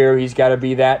 senior year, he's got to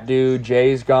be that dude.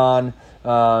 Jay's gone.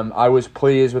 I was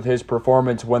pleased with his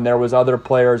performance when there was other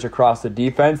players across the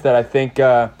defense that I think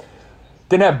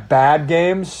didn't have bad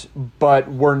games,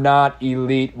 but were not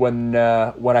elite when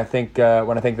I think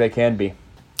they can be.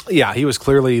 Yeah, he was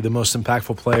clearly the most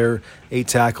impactful player. 8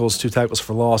 tackles, 2 tackles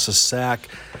for loss, a sack.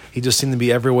 He just seemed to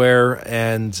be everywhere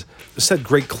and just had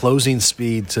great closing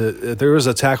speed. If there was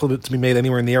a tackle to be made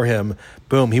anywhere near him,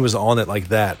 boom, he was on it like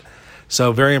that.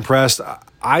 So very impressed.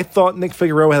 I thought Nick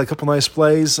Figueroa had a couple nice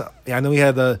plays. I know he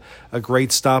had a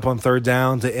great stop on third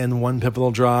down to end one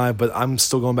pivotal drive, but I'm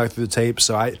still going back through the tape,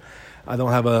 so I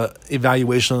don't have a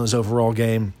evaluation on his overall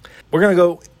game. We're going to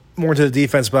go more into the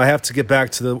defense, but I have to get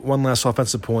back to the one last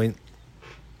offensive point,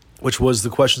 which was the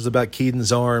questions about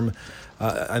Keaton's arm.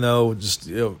 I know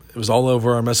it was all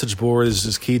over our message board.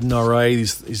 Is Keaton all right?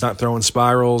 He's not throwing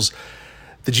spirals.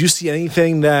 Did you see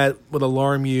anything that would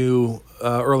alarm you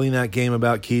early in that game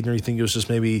about Keaton, or you think it was just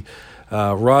maybe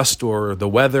rust or the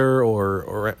weather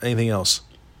or anything else?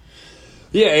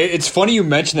 Yeah, it's funny you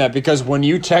mentioned that because when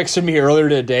you texted me earlier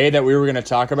today that we were going to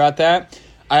talk about that,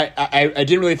 I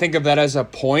didn't really think of that as a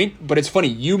point, but it's funny.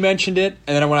 You mentioned it,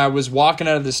 and then when I was walking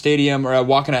out of the stadium or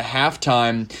walking at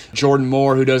halftime, Jordan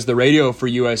Moore, who does the radio for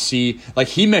USC,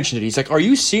 he mentioned it. He's like, "Are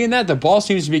you seeing that? The ball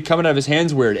seems to be coming out of his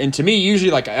hands weird." And to me, usually,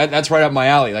 that's right up my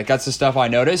alley. That's the stuff I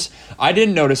notice. I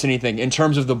didn't notice anything in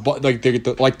terms of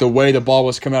the way the ball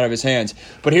was coming out of his hands.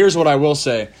 But here's what I will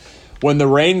say. When the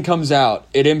rain comes out,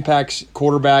 it impacts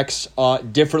quarterbacks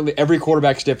differently. Every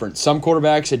quarterback's different. Some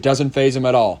quarterbacks, it doesn't faze them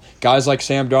at all. Guys like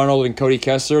Sam Darnold and Cody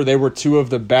Kessler, they were 2 of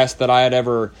the best that I had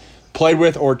ever played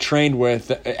with or trained with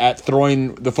at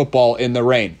throwing the football in the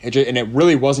rain. And it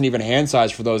really wasn't even hand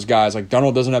size for those guys. Like,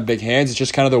 Darnold doesn't have big hands. It's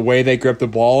just kind of the way they grip the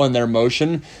ball and their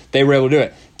motion. They were able to do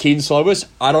it. Kedon Slovis,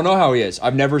 I don't know how he is.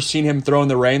 I've never seen him throw in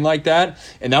the rain like that,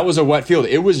 and that was a wet field.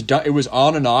 It was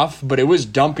on and off, but it was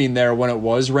dumping there when it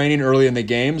was raining early in the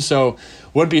game, so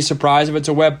wouldn't be surprised if it's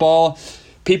a wet ball.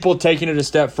 People taking it a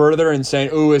step further and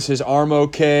saying, ooh, is his arm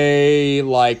okay,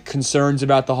 like concerns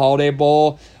about the Holiday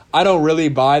Bowl. I don't really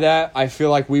buy that. I feel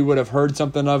like we would have heard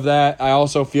something of that. I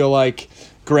also feel like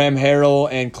Graham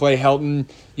Harrell and Clay Helton,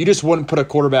 you just wouldn't put a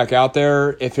quarterback out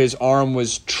there if his arm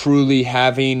was truly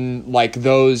having like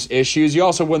those issues. You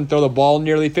also wouldn't throw the ball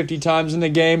nearly 50 times in the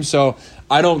game, so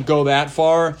I don't go that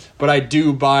far, but I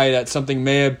do buy that something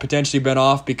may have potentially been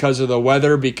off because of the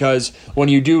weather, because when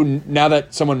you do, now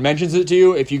that someone mentions it to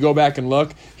you, if you go back and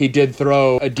look, he did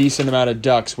throw a decent amount of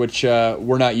ducks, which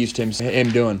we're not used to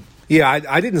him doing. Yeah,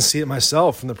 I didn't see it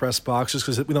myself from the press box just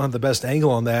because we don't have the best angle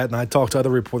on that. And I talked to other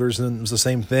reporters, and it was the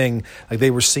same thing. Like,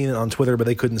 they were seeing it on Twitter, but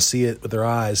they couldn't see it with their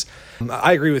eyes.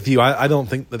 I agree with you. I don't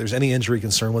think that there's any injury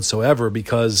concern whatsoever,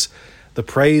 because the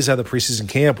praise out of the preseason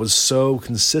camp was so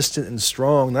consistent and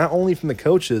strong, not only from the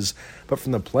coaches, but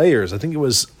from the players. I think it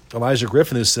was Elijah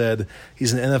Griffin who said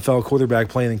he's an NFL quarterback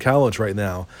playing in college right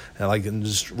now, and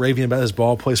just raving about his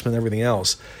ball placement and everything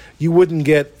else. You wouldn't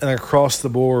get an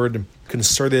across-the-board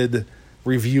concerted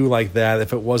review like that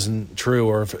if it wasn't true,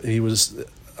 or if he was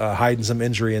hiding some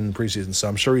injury in the preseason. So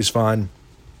I'm sure he's fine.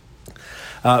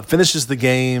 Finishes the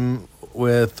game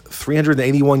with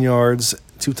 381 yards,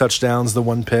 2 touchdowns, the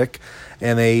 1 pick,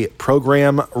 and a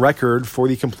program record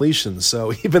 40 completions.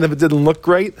 So even if it didn't look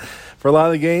great for a lot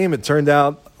of the game, it turned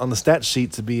out on the stat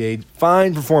sheet to be a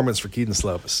fine performance for Kedon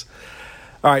Slovis.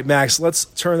 All right, Max, let's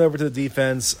turn over to the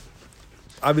defense.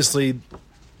 Obviously,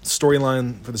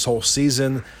 storyline for this whole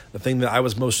season, the thing that I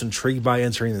was most intrigued by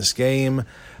entering this game.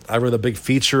 I wrote a big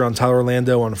feature on Tyler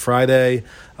Orlando on Friday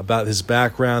about his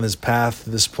background, his path to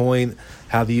this point,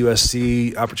 how the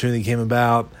USC opportunity came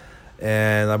about,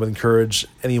 and I would encourage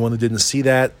anyone who didn't see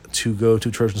that to go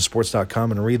to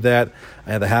Trojansports.com and read that.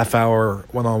 I had a half-hour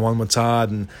one-on-one with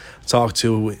Todd and talked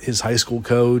to his high school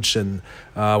coach and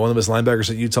one of his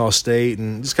linebackers at Utah State,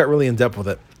 and just got really in-depth with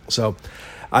it. So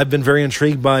I've been very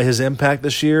intrigued by his impact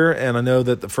this year, and I know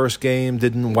that the first game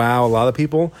didn't wow a lot of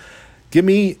people. Give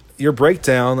me your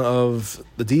breakdown of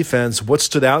the defense. What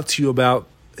stood out to you about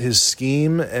his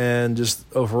scheme and just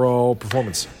overall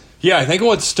performance? Yeah, I think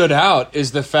what stood out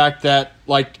is the fact that,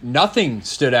 like, nothing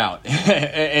stood out.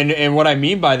 and what I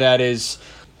mean by that is,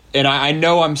 and I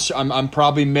know I'm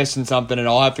probably missing something, and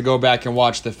I'll have to go back and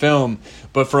watch the film,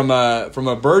 but from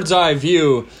a bird's eye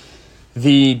view,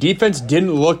 the defense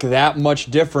didn't look that much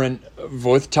different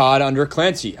with Todd under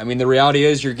Clancy. I mean, the reality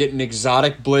is you're getting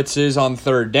exotic blitzes on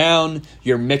third down.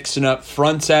 You're mixing up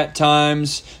fronts at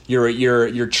times.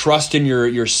 You're trusting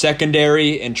your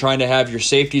secondary and trying to have your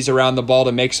safeties around the ball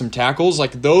to make some tackles.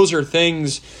 Like, those are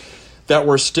things that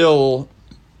were still,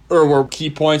 or were key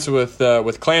points with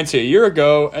Clancy a year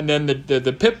ago, and then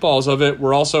the pitfalls of it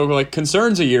were also like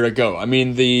concerns a year ago. I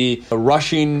mean, the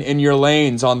rushing in your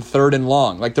lanes on third and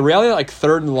long. Like, the reality, like,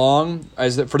 third and long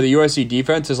as for the USC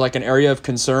defense is like an area of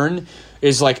concern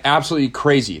is like absolutely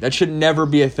crazy. That should never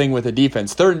be a thing with a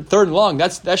defense. Third and long,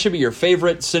 that should be your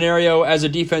favorite scenario as a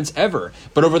defense ever.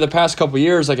 But over the past couple of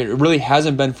years, like, it really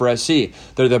hasn't been for SC.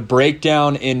 They're the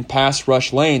breakdown in pass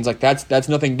rush lanes. Like, that's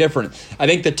nothing different. I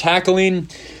think the tackling,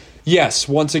 yes,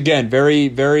 once again, very,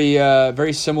 very,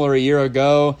 very similar a year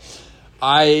ago.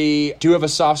 I do have a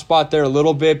soft spot there a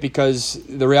little bit because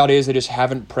the reality is they just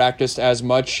haven't practiced as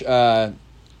much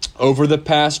over the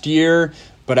past year.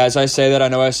 But as I say that, I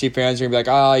know SC fans are going to be like,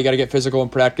 oh, you got to get physical in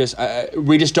practice.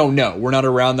 We just don't know. We're not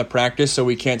around the practice, so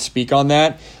we can't speak on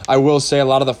that. I will say a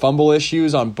lot of the fumble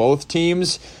issues on both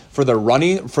teams for the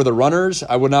runners,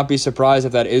 I would not be surprised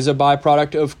if that is a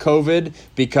byproduct of COVID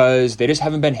because they just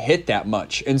haven't been hit that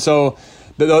much. And so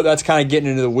that's kind of getting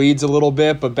into the weeds a little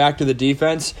bit. But back to the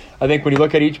defense, I think when you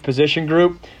look at each position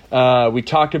group, we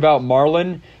talked about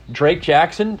Marlon. Drake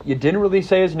Jackson, you didn't really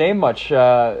say his name much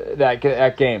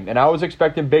that game, and I was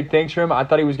expecting big things from him. I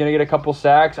thought he was going to get a couple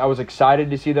sacks. I was excited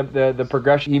to see the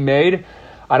progression he made.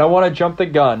 I don't want to jump the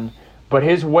gun, but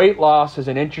his weight loss is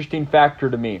an interesting factor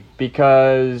to me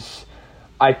because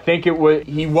I think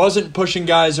he wasn't pushing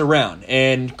guys around.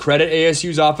 And credit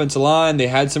ASU's offensive line. They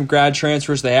had some grad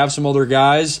transfers. They have some older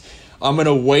guys. I'm going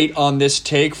to wait on this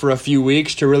take for a few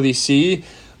weeks to really see.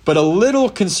 But a little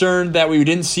concerned that we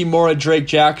didn't see more of Drake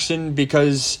Jackson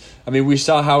because, I mean, we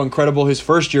saw how incredible his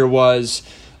first year was.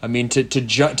 I mean,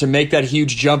 to make that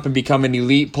huge jump and become an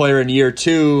elite player in year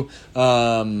 2,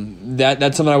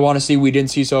 that's something I want to see we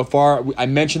didn't see so far. I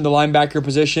mentioned the linebacker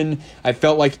position. I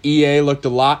felt like EA looked a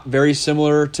lot very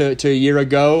similar to a year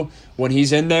ago. When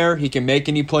he's in there, he can make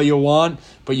any play you want,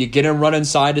 but you get him running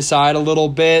side to side a little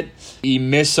bit. He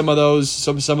missed some of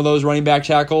those running back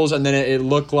tackles, and then it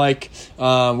looked like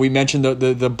we mentioned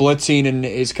the blitzing and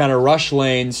his kind of rush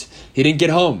lanes. He didn't get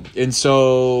home, and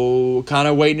so kind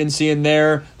of waiting and seeing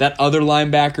there. That other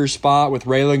linebacker spot with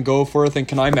Raylan Goforth and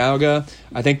Kanai Mauga,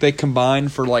 I think they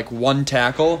combined for like 1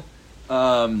 tackle.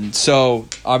 So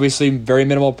obviously very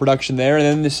minimal production there. And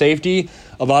then the safety,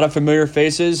 a lot of familiar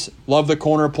faces. Love the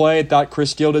corner play. Thought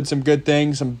Chris Steele did some good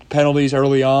things, some penalties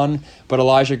early on. But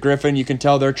Elijah Griffin, you can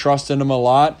tell they're trusting him a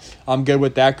lot. I'm good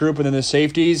with that group. And then the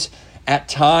safeties, at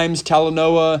times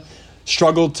Talanoa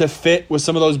struggled to fit with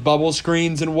some of those bubble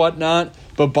screens and whatnot.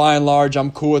 But by and large,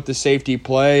 I'm cool with the safety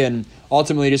play, and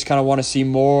ultimately just kind of want to see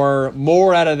more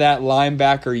out of that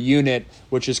linebacker unit,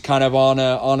 which is kind of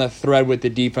on a thread with the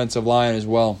defensive line as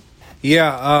well.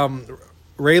 Yeah,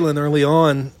 Raylan early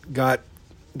on got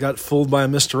fooled by a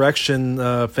misdirection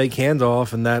fake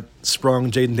handoff, and that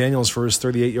sprung Jaden Daniels for his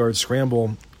 38-yard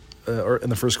scramble in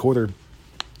the first quarter.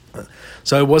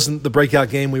 So it wasn't the breakout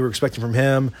game we were expecting from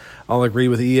him. I'll agree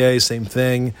with EA, same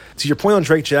thing. To your point on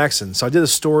Drake Jackson, so I did a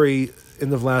story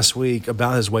end of last week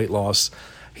about his weight loss.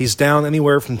 He's down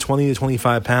anywhere from 20 to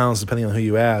 25 pounds, depending on who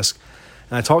you ask.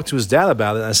 And I talked to his dad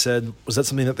about it, and I said, was that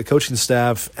something that the coaching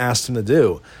staff asked him to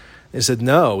do? And he said,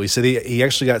 no. He said he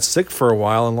actually got sick for a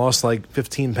while and lost like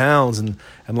 15 pounds and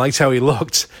liked how he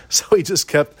looked. So he just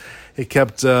kept I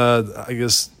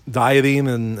guess, dieting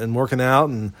and working out.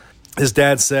 And his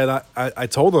dad said, I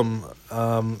told him,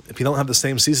 if you don't have the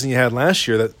same season you had last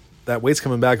year, that weight's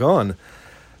coming back on.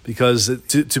 Because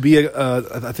to be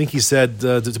I think he said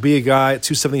to be a guy at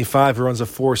 275 who runs a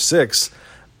 4.6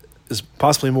 is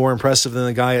possibly more impressive than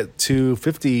a guy at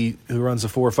 250 who runs a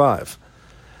 4.5,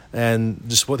 and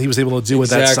just what he was able to do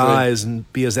with that size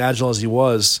and be as agile as he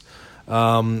was.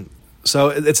 So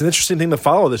it's an interesting thing to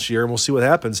follow this year, and we'll see what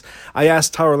happens. I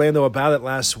asked Tyler Orlando about it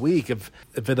last week if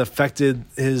it affected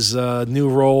his new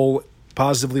role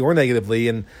positively or negatively,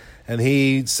 and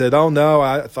he said, oh, no,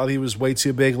 I thought he was way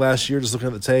too big last year, just looking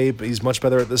at the tape. He's much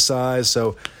better at this size.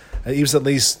 So he was at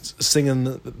least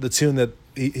singing the tune that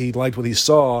he liked what he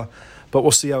saw, but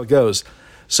we'll see how it goes.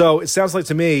 So it sounds like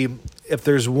to me, if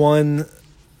there's one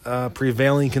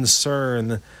prevailing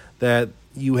concern that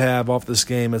you have off this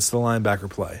game, it's the linebacker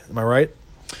play. Am I right?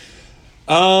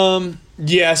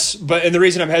 Yes, and the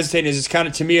reason I'm hesitating is it's kind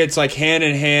of, to me, it's like hand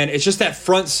in hand. It's just that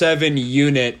front 7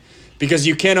 unit, because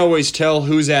you can't always tell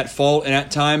who's at fault, and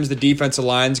at times the defensive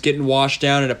line's getting washed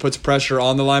down and it puts pressure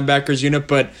on the linebackers unit.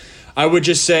 But I would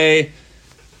just say,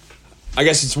 I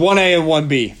guess it's 1A and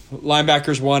 1B.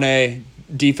 Linebackers 1A,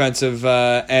 defensive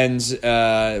ends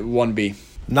 1B.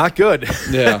 Not good.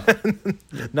 Yeah.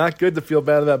 Not good to feel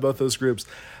bad about both those groups.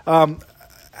 How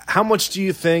much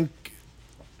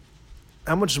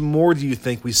more do you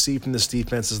think we see from this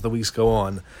defense as the weeks go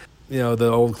on? You know, the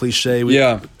old cliche. We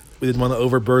didn't want to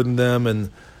overburden them,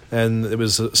 and it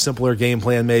was a simpler game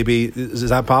plan maybe. Is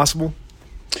that possible?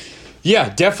 Yeah,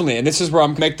 definitely. And this is where I'm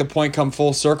going to make the point come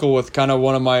full circle with kind of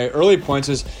one of my early points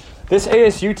is this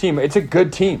ASU team, it's a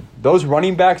good team. Those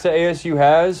running backs that ASU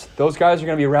has, those guys are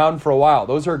going to be around for a while.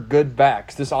 Those are good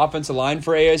backs. This offensive line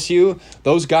for ASU,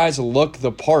 those guys look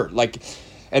the part.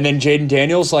 And then Jaden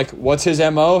Daniels, what's his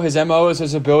MO? His MO is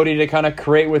his ability to kind of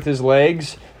create with his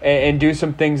legs and do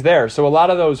some things there. So a lot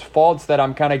of those faults that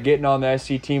I'm kind of getting on the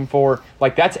SC team for,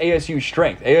 that's ASU's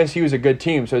strength. ASU is a good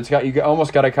team, so you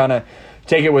almost got to kind of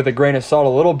take it with a grain of salt a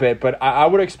little bit. But I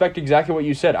would expect exactly what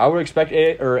you said. I would expect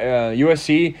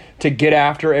USC to get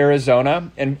after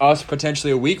Arizona, and us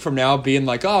potentially a week from now being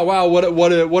like, oh wow,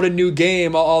 what a new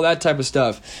game, all that type of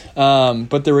stuff.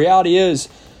 But the reality is,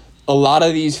 a lot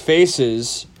of these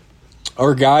faces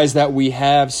are guys that we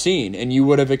have seen, and you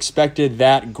would have expected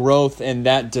that growth and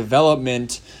that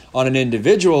development on an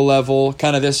individual level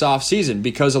kind of this offseason,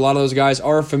 because a lot of those guys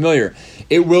are familiar.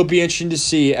 It will be interesting to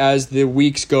see as the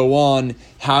weeks go on,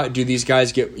 how do these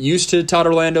guys get used to Todd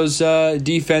Orlando's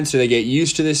defense? Do they get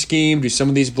used to this scheme? Do some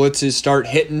of these blitzes start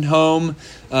hitting home?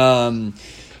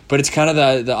 But it's kind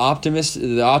of the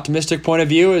optimistic point of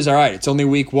view is, all right, it's only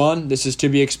week 1. This is to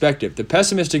be expected. The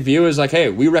pessimistic view is hey,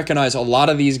 we recognize a lot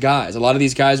of these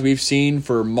guys we've seen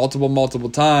for multiple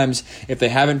times. If they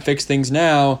haven't fixed things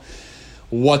now,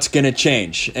 what's going to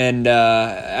change. And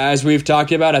as we've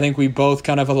talked about, I think we both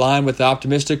kind of align with the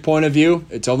optimistic point of view.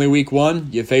 It's only week one.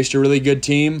 You faced a really good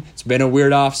team. It's been a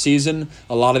weird off season.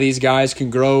 A lot of these guys can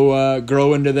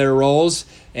grow into their roles,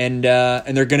 and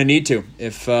they're going to need to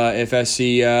if SC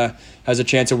has a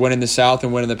chance of winning the South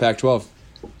and winning the Pac-12.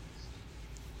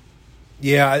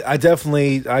 Yeah, I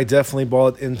definitely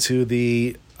bought into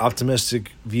the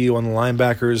optimistic view on the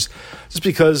linebackers, just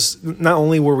because not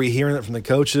only were we hearing it from the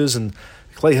coaches, and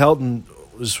Clay Helton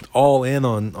was all in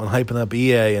on hyping up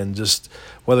EA and just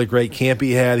what a great camp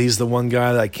he had. He's the one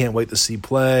guy that I can't wait to see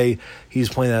play. He's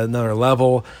playing at another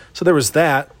level. So there was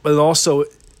that, but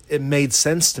it made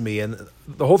sense to me. And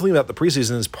the whole thing about the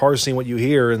preseason is parsing what you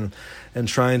hear and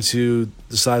trying to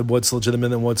decide what's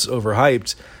legitimate and what's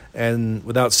overhyped. And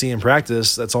without seeing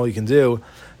practice, that's all you can do.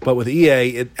 But with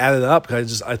EA, it added up. I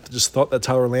just thought that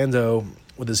Tyler Orlando,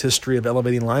 with his history of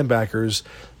elevating linebackers,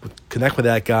 would connect with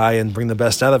that guy and bring the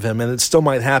best out of him. And it still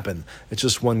might happen. It's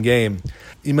just one game.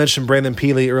 You mentioned Brandon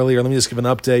Peely earlier. Let me just give an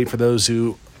update for those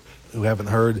who haven't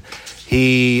heard.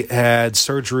 He had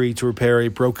surgery to repair a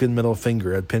broken middle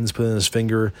finger, had pins put in his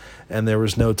finger, and there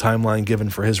was no timeline given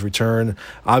for his return.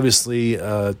 Obviously,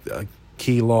 a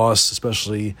key loss,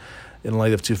 especially in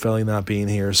light of Tufele not being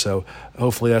here. So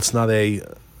hopefully that's not a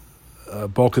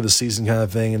bulk of the season kind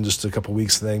of thing and just a couple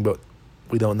weeks thing, but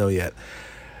we don't know yet.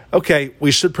 Okay,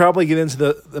 we should probably get into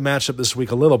the matchup this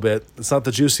week a little bit. It's not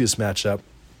the juiciest matchup.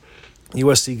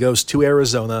 USC goes to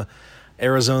Arizona.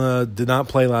 Arizona did not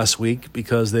play last week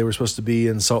because they were supposed to be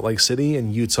in Salt Lake City,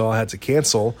 and Utah had to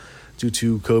cancel due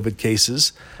to COVID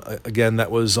cases. Again,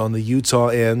 that was on the Utah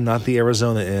end, not the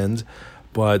Arizona end,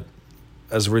 but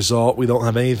as a result, we don't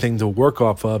have anything to work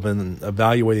off of in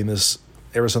evaluating this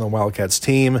Arizona Wildcats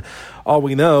team. All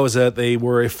we know is that they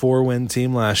were a 4-win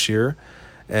team last year,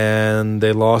 and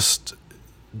they lost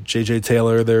J.J.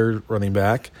 Taylor, their running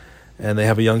back, and they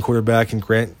have a young quarterback in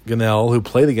Grant Gunnell who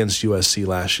played against USC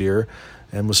last year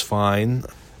and was fine.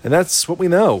 And that's what we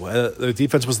know. Their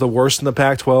defense was the worst in the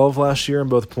Pac-12 last year in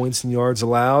both points and yards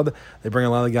allowed. They bring a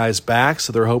lot of guys back,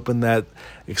 so they're hoping that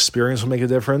experience will make a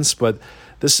difference. But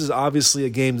this is obviously a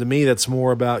game to me that's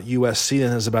more about USC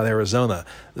than it is about Arizona.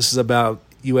 This is about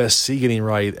USC getting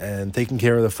right and taking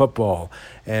care of the football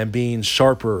and being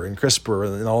sharper and crisper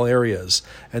in all areas,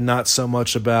 and not so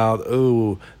much about,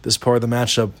 this part of the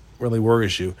matchup really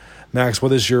worries you. Max,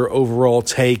 what is your overall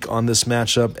take on this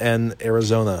matchup and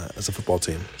Arizona as a football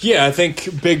team? Yeah, I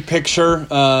think big picture,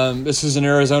 this is an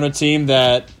Arizona team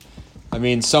that,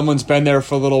 someone's been there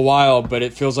for a little while, but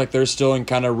it feels like they're still in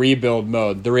kind of rebuild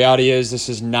mode. The reality is this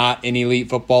is not an elite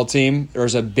football team.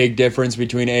 There's a big difference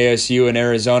between ASU and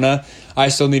Arizona. I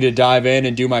still need to dive in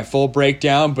and do my full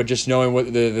breakdown, but just knowing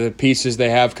what the pieces they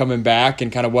have coming back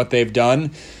and kind of what they've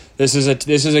done, this is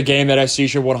a game that SC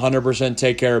should 100%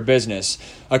 take care of business.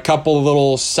 A couple of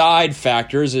little side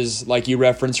factors is, like you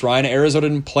referenced, Ryan, Arizona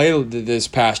didn't play this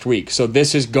past week, so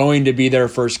this is going to be their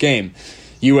first game.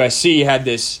 USC had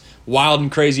this wild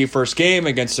and crazy first game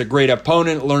against a great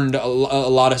opponent, learned a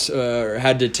lot of,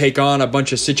 had to take on a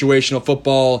bunch of situational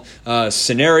football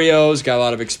scenarios, got a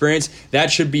lot of experience.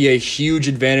 That should be a huge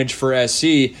advantage for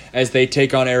SC as they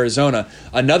take on Arizona.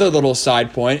 Another little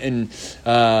side point, and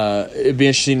it'd be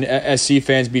interesting, SC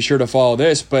fans, be sure to follow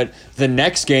this, but the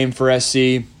next game for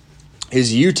SC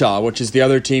is Utah, which is the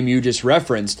other team you just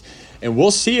referenced. And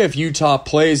we'll see if Utah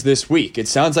plays this week. It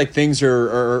sounds like things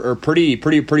are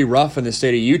pretty rough in the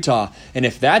state of Utah. And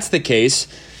if that's the case,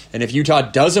 and if Utah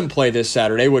doesn't play this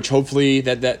Saturday, which hopefully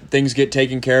that things get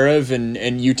taken care of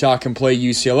and Utah can play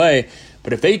UCLA,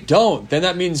 but if they don't, then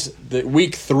that means that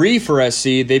week 3 for SC,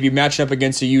 they'd be matching up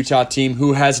against a Utah team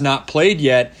who has not played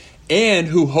yet and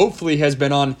who hopefully has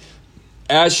been on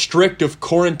as strict of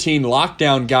quarantine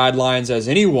lockdown guidelines as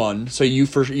anyone. So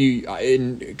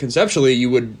conceptually you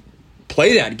would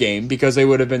play that game because they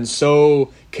would have been so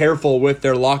careful with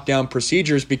their lockdown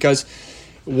procedures. Because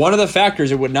one of the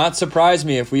factors, it would not surprise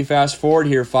me if we fast forward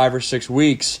here 5 or 6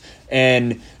 weeks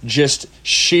and just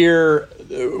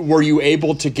were you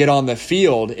able to get on the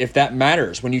field, if that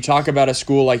matters. When you talk about a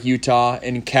school like Utah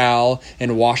and Cal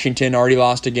and Washington already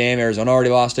lost a game, Arizona already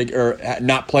lost or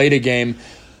not played a game,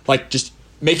 like just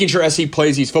making sure SC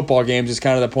plays these football games is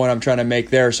kind of the point I'm trying to make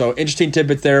there. So interesting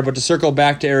tidbit there. But to circle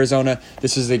back to Arizona,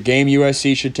 this is a game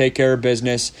USC should take care of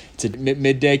business. It's a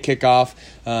midday kickoff.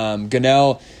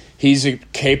 Gunnell, he's a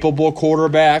capable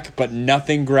quarterback, but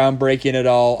nothing groundbreaking at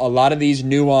all. A lot of these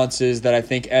nuances that I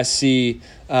think SC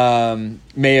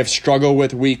may have struggled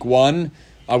with week 1,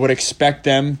 I would expect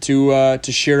them to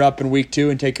sheer up in week 2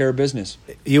 and take care of business.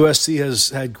 USC has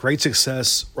had great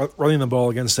success running the ball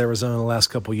against Arizona in the last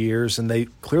couple of years, and they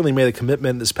clearly made a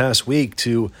commitment this past week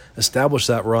to establish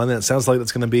that run, and it sounds like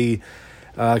that's going to be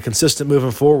consistent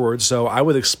moving forward. So I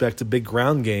would expect a big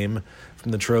ground game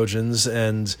from the Trojans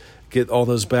and get all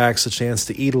those backs a chance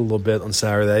to eat a little bit on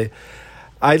Saturday.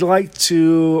 I'd like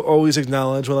to always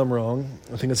acknowledge when I'm wrong.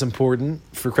 I think it's important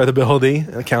for credibility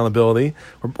and accountability.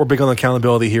 We're big on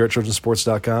accountability here at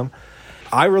TrojanSports.com.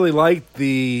 I really liked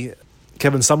the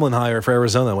Kevin Sumlin hire for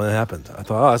Arizona when it happened. I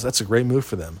thought, that's a great move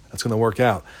for them. That's going to work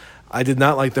out. I did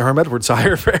not like the Herm Edwards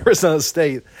hire for Arizona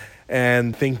State,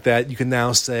 and think that you can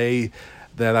now say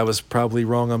that I was probably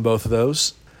wrong on both of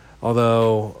those.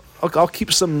 Although I'll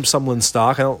keep some Sumlin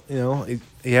stock. I don't,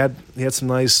 he had some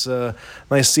nice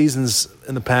seasons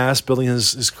in the past, building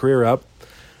his career up,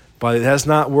 but it has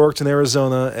not worked in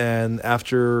Arizona. And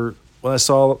after what I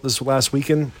saw this last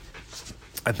weekend,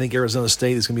 I think Arizona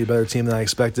State is going to be a better team than I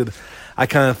expected. I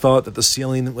kind of thought that the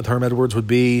ceiling with Herm Edwards would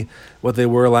be what they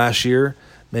were last year,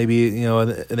 maybe an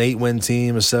 8-win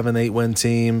team, a 7-8 win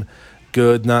team,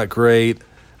 good, not great.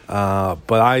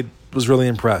 But I was really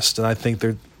impressed, and I think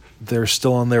they're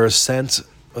still on their ascent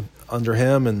under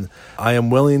him, and I am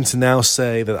willing to now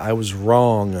say that I was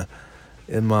wrong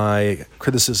in my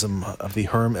criticism of the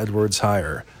Herm Edwards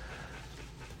hire.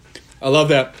 I love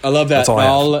that. That's all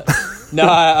I have. No,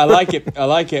 I like it.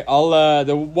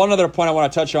 The one other point I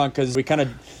want to touch on, because we kind of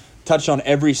touched on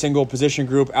every single position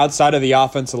group outside of the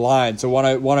offensive line, so want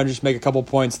to just make a couple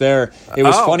points there. It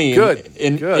was funny.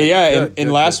 In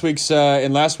last week's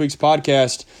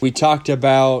podcast, we talked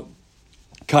about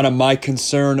kind of my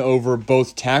concern over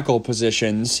both tackle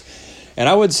positions, and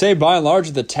I would say by and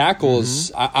large the tackles,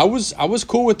 I was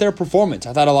cool with their performance.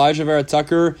 I thought Elijah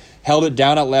Vera-Tucker held it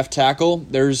down at left tackle.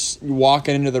 There's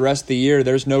walking into the rest of the year,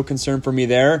 there's no concern for me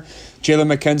there.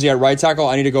 Jalen McKenzie at right tackle,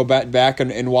 I need to go back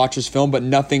and watch his film, but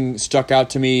nothing stuck out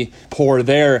to me poor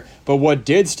there. But what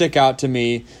did stick out to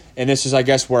me, and this is I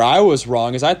guess where I was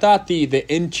wrong, is I thought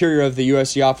the interior of the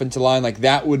USC offensive line, like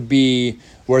that would be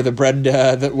where the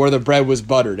bread was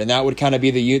buttered, and that would kind of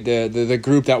be the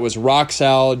group that was rock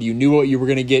solid. You knew what you were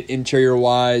going to get interior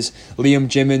wise. Liam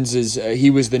Jimmons he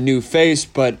was the new face,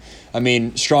 but I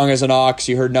mean, strong as an ox.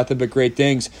 You heard nothing but great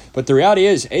things. But the reality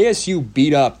is, ASU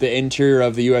beat up the interior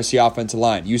of the USC offensive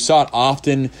line. You saw it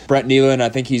often. Brett Nealon, I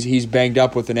think he's banged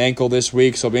up with an ankle this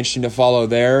week, so it'll be interesting to follow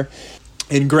there.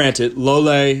 And granted,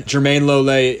 Jermaine Lole,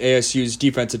 ASU's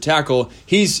defensive tackle,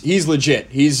 he's legit.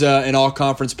 He's an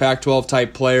all-conference Pac-12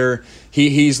 type player.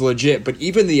 He's legit. But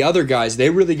even the other guys, they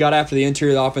really got after the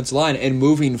interior of the offensive line. And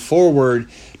moving forward,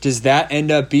 does that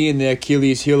end up being the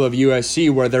Achilles heel of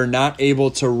USC, where they're not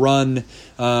able to run?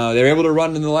 They're able to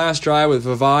run in the last drive with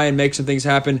Vavae and make some things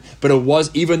happen. But it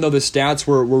was, even though the stats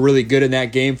were really good in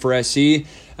that game for SC,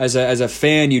 as a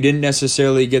fan, you didn't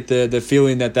necessarily get the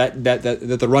feeling that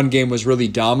the run game was really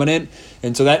dominant.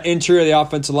 And so that interior of the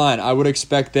offensive line, I would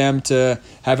expect them to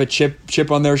have a chip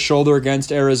on their shoulder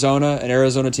against Arizona, an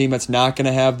Arizona team that's not going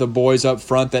to have the boys up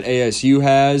front that ASU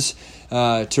has,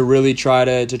 to really try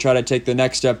to take the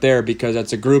next step there, because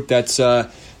that's a group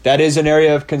that is an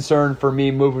area of concern for me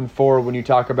moving forward when you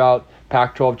talk about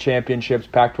Pac-12 championships,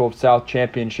 Pac-12 South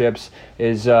championships,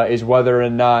 is whether or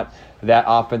not that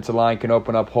offensive line can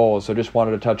open up holes. So just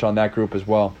wanted to touch on that group as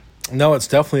well. No, it's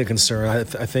definitely a concern.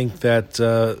 I think that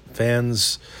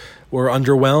fans were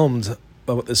underwhelmed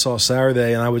by what they saw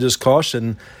Saturday, and I would just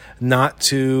caution not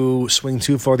to swing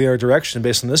too far the other direction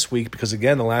based on this week, because,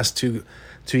 again, the last two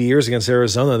years against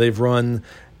Arizona, they've run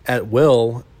at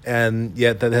will, and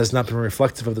yet that has not been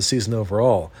reflective of the season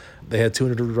overall. They had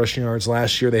 200 rushing yards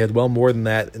last year. They had well more than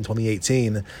that in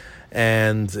 2018,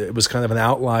 and it was kind of an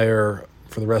outlier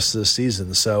for the rest of the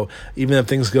season. So even if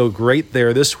things go great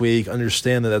there this week,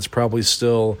 understand that that's probably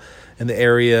still an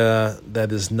area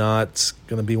that is not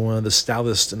going to be one of the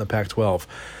stoutest in the Pac-12.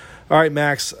 All right,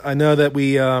 Max, I know that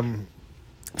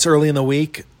it's early in the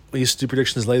week. We used to do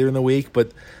predictions later in the week,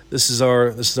 but this is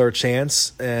our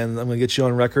chance, and I'm going to get you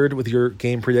on record with your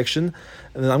game prediction,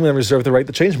 and then I'm going to reserve the right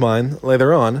to change mine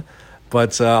later on,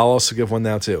 but I'll also give one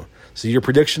now too. So your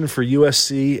prediction for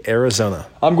USC, Arizona.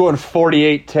 I'm going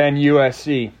 48-10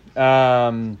 USC.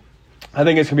 I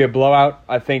think it's going to be a blowout.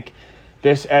 I think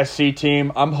this SC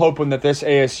team, I'm hoping that this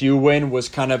ASU win was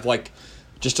kind of like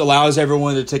just allows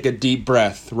everyone to take a deep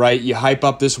breath, right? You hype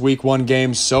up this week one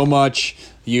game so much.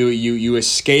 You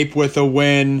escape with a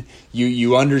win.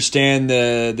 You understand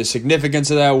the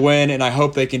significance of that win, and I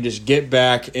hope they can just get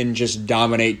back and just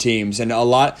dominate teams. And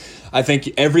I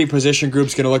think every position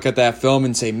group's going to look at that film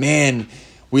and say, man,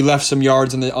 we left some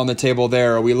yards on the table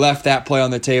there, or we left that play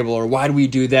on the table, or why do we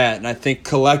do that? And I think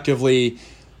collectively,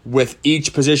 with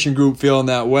each position group feeling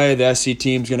that way, the SC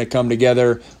team's going to come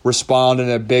together, respond in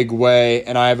a big way,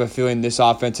 and I have a feeling this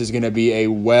offense is going to be a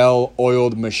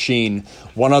well-oiled machine.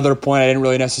 One other point I didn't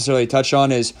really necessarily touch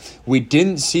on is we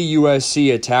didn't see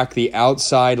USC attack the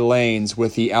outside lanes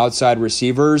with the outside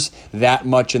receivers that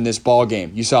much in this ball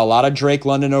game. You saw a lot of Drake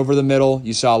London over the middle.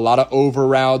 You saw a lot of over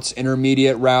routes,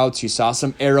 intermediate routes. You saw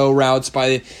some arrow routes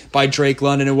by Drake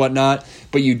London and whatnot.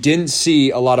 But you didn't see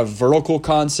a lot of vertical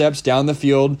concepts down the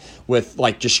field with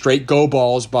like just straight go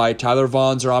balls by Tyler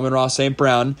Vaughns or Amon-Ra St.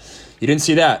 Brown. You didn't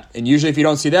see that. And usually if you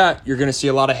don't see that, you're going to see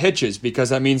a lot of hitches because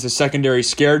that means the secondary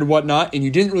scared and whatnot, and you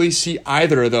didn't really see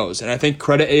either of those. And I think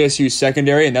credit ASU's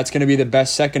secondary, and that's going to be the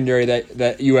best secondary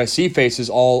that USC faces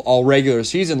all regular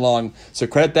season long. So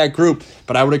credit that group.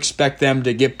 But I would expect them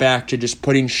to get back to just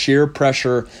putting sheer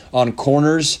pressure on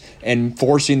corners and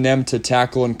forcing them to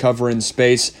tackle and cover in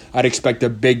space. I'd expect a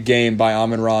big game by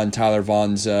Amon-Ra and Tyler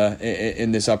Vaughns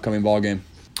in this upcoming ball game.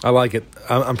 I like it.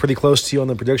 I'm pretty close to you on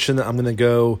the prediction. I'm going to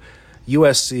go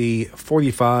USC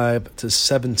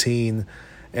 45-17,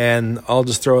 and I'll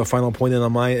just throw a final point in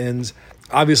on my end.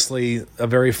 Obviously, a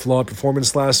very flawed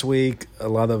performance last week, a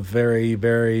lot of very,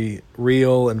 very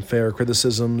real and fair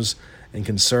criticisms and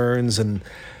concerns, and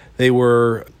they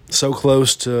were so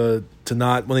close to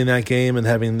not winning that game and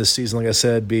having this season, like I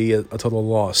said, be a total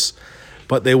loss.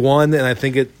 But they won, and I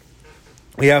think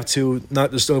we have to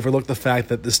not just overlook the fact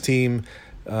that this team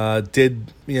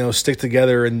did stick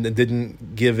together and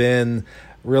didn't give in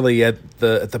really at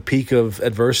the peak of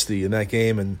adversity in that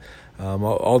game, and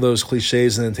all those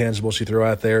cliches and intangibles you throw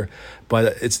out there.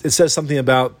 But it says something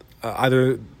about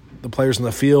either the players on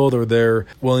the field or their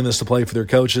willingness to play for their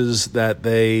coaches that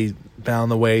they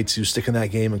found the way to stick in that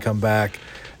game and come back.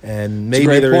 And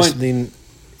maybe there is something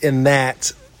in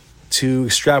that to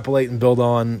extrapolate and build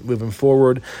on moving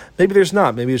forward. Maybe there's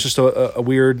not. Maybe it's just a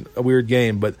weird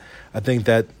game. But I think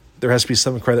that there has to be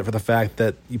some credit for the fact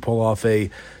that you pull off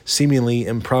a seemingly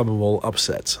improbable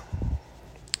upset.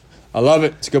 I love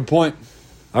it. It's a good point.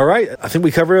 All right. I think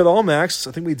we covered it all, Max.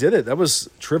 I think we did it. That was a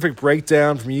terrific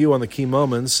breakdown from you on the key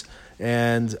moments.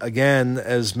 And again,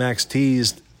 as Max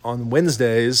teased, on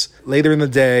Wednesdays, later in the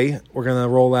day, we're going to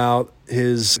roll out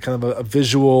his kind of a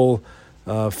visual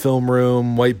film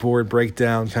room, whiteboard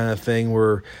breakdown kind of thing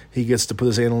where he gets to put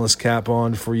his analyst cap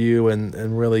on for you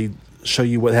and really show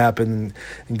you what happened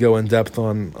and go in depth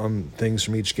on things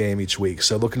from each game each week.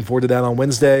 So looking forward to that on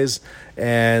Wednesdays.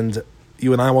 And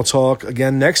you and I will talk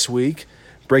again next week,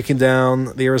 breaking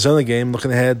down the Arizona game,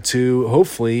 looking ahead to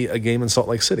hopefully a game in Salt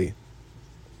Lake City.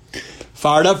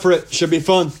 Fired up for it. Should be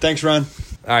fun. Thanks, Ryan.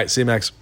 All right. See you, Max.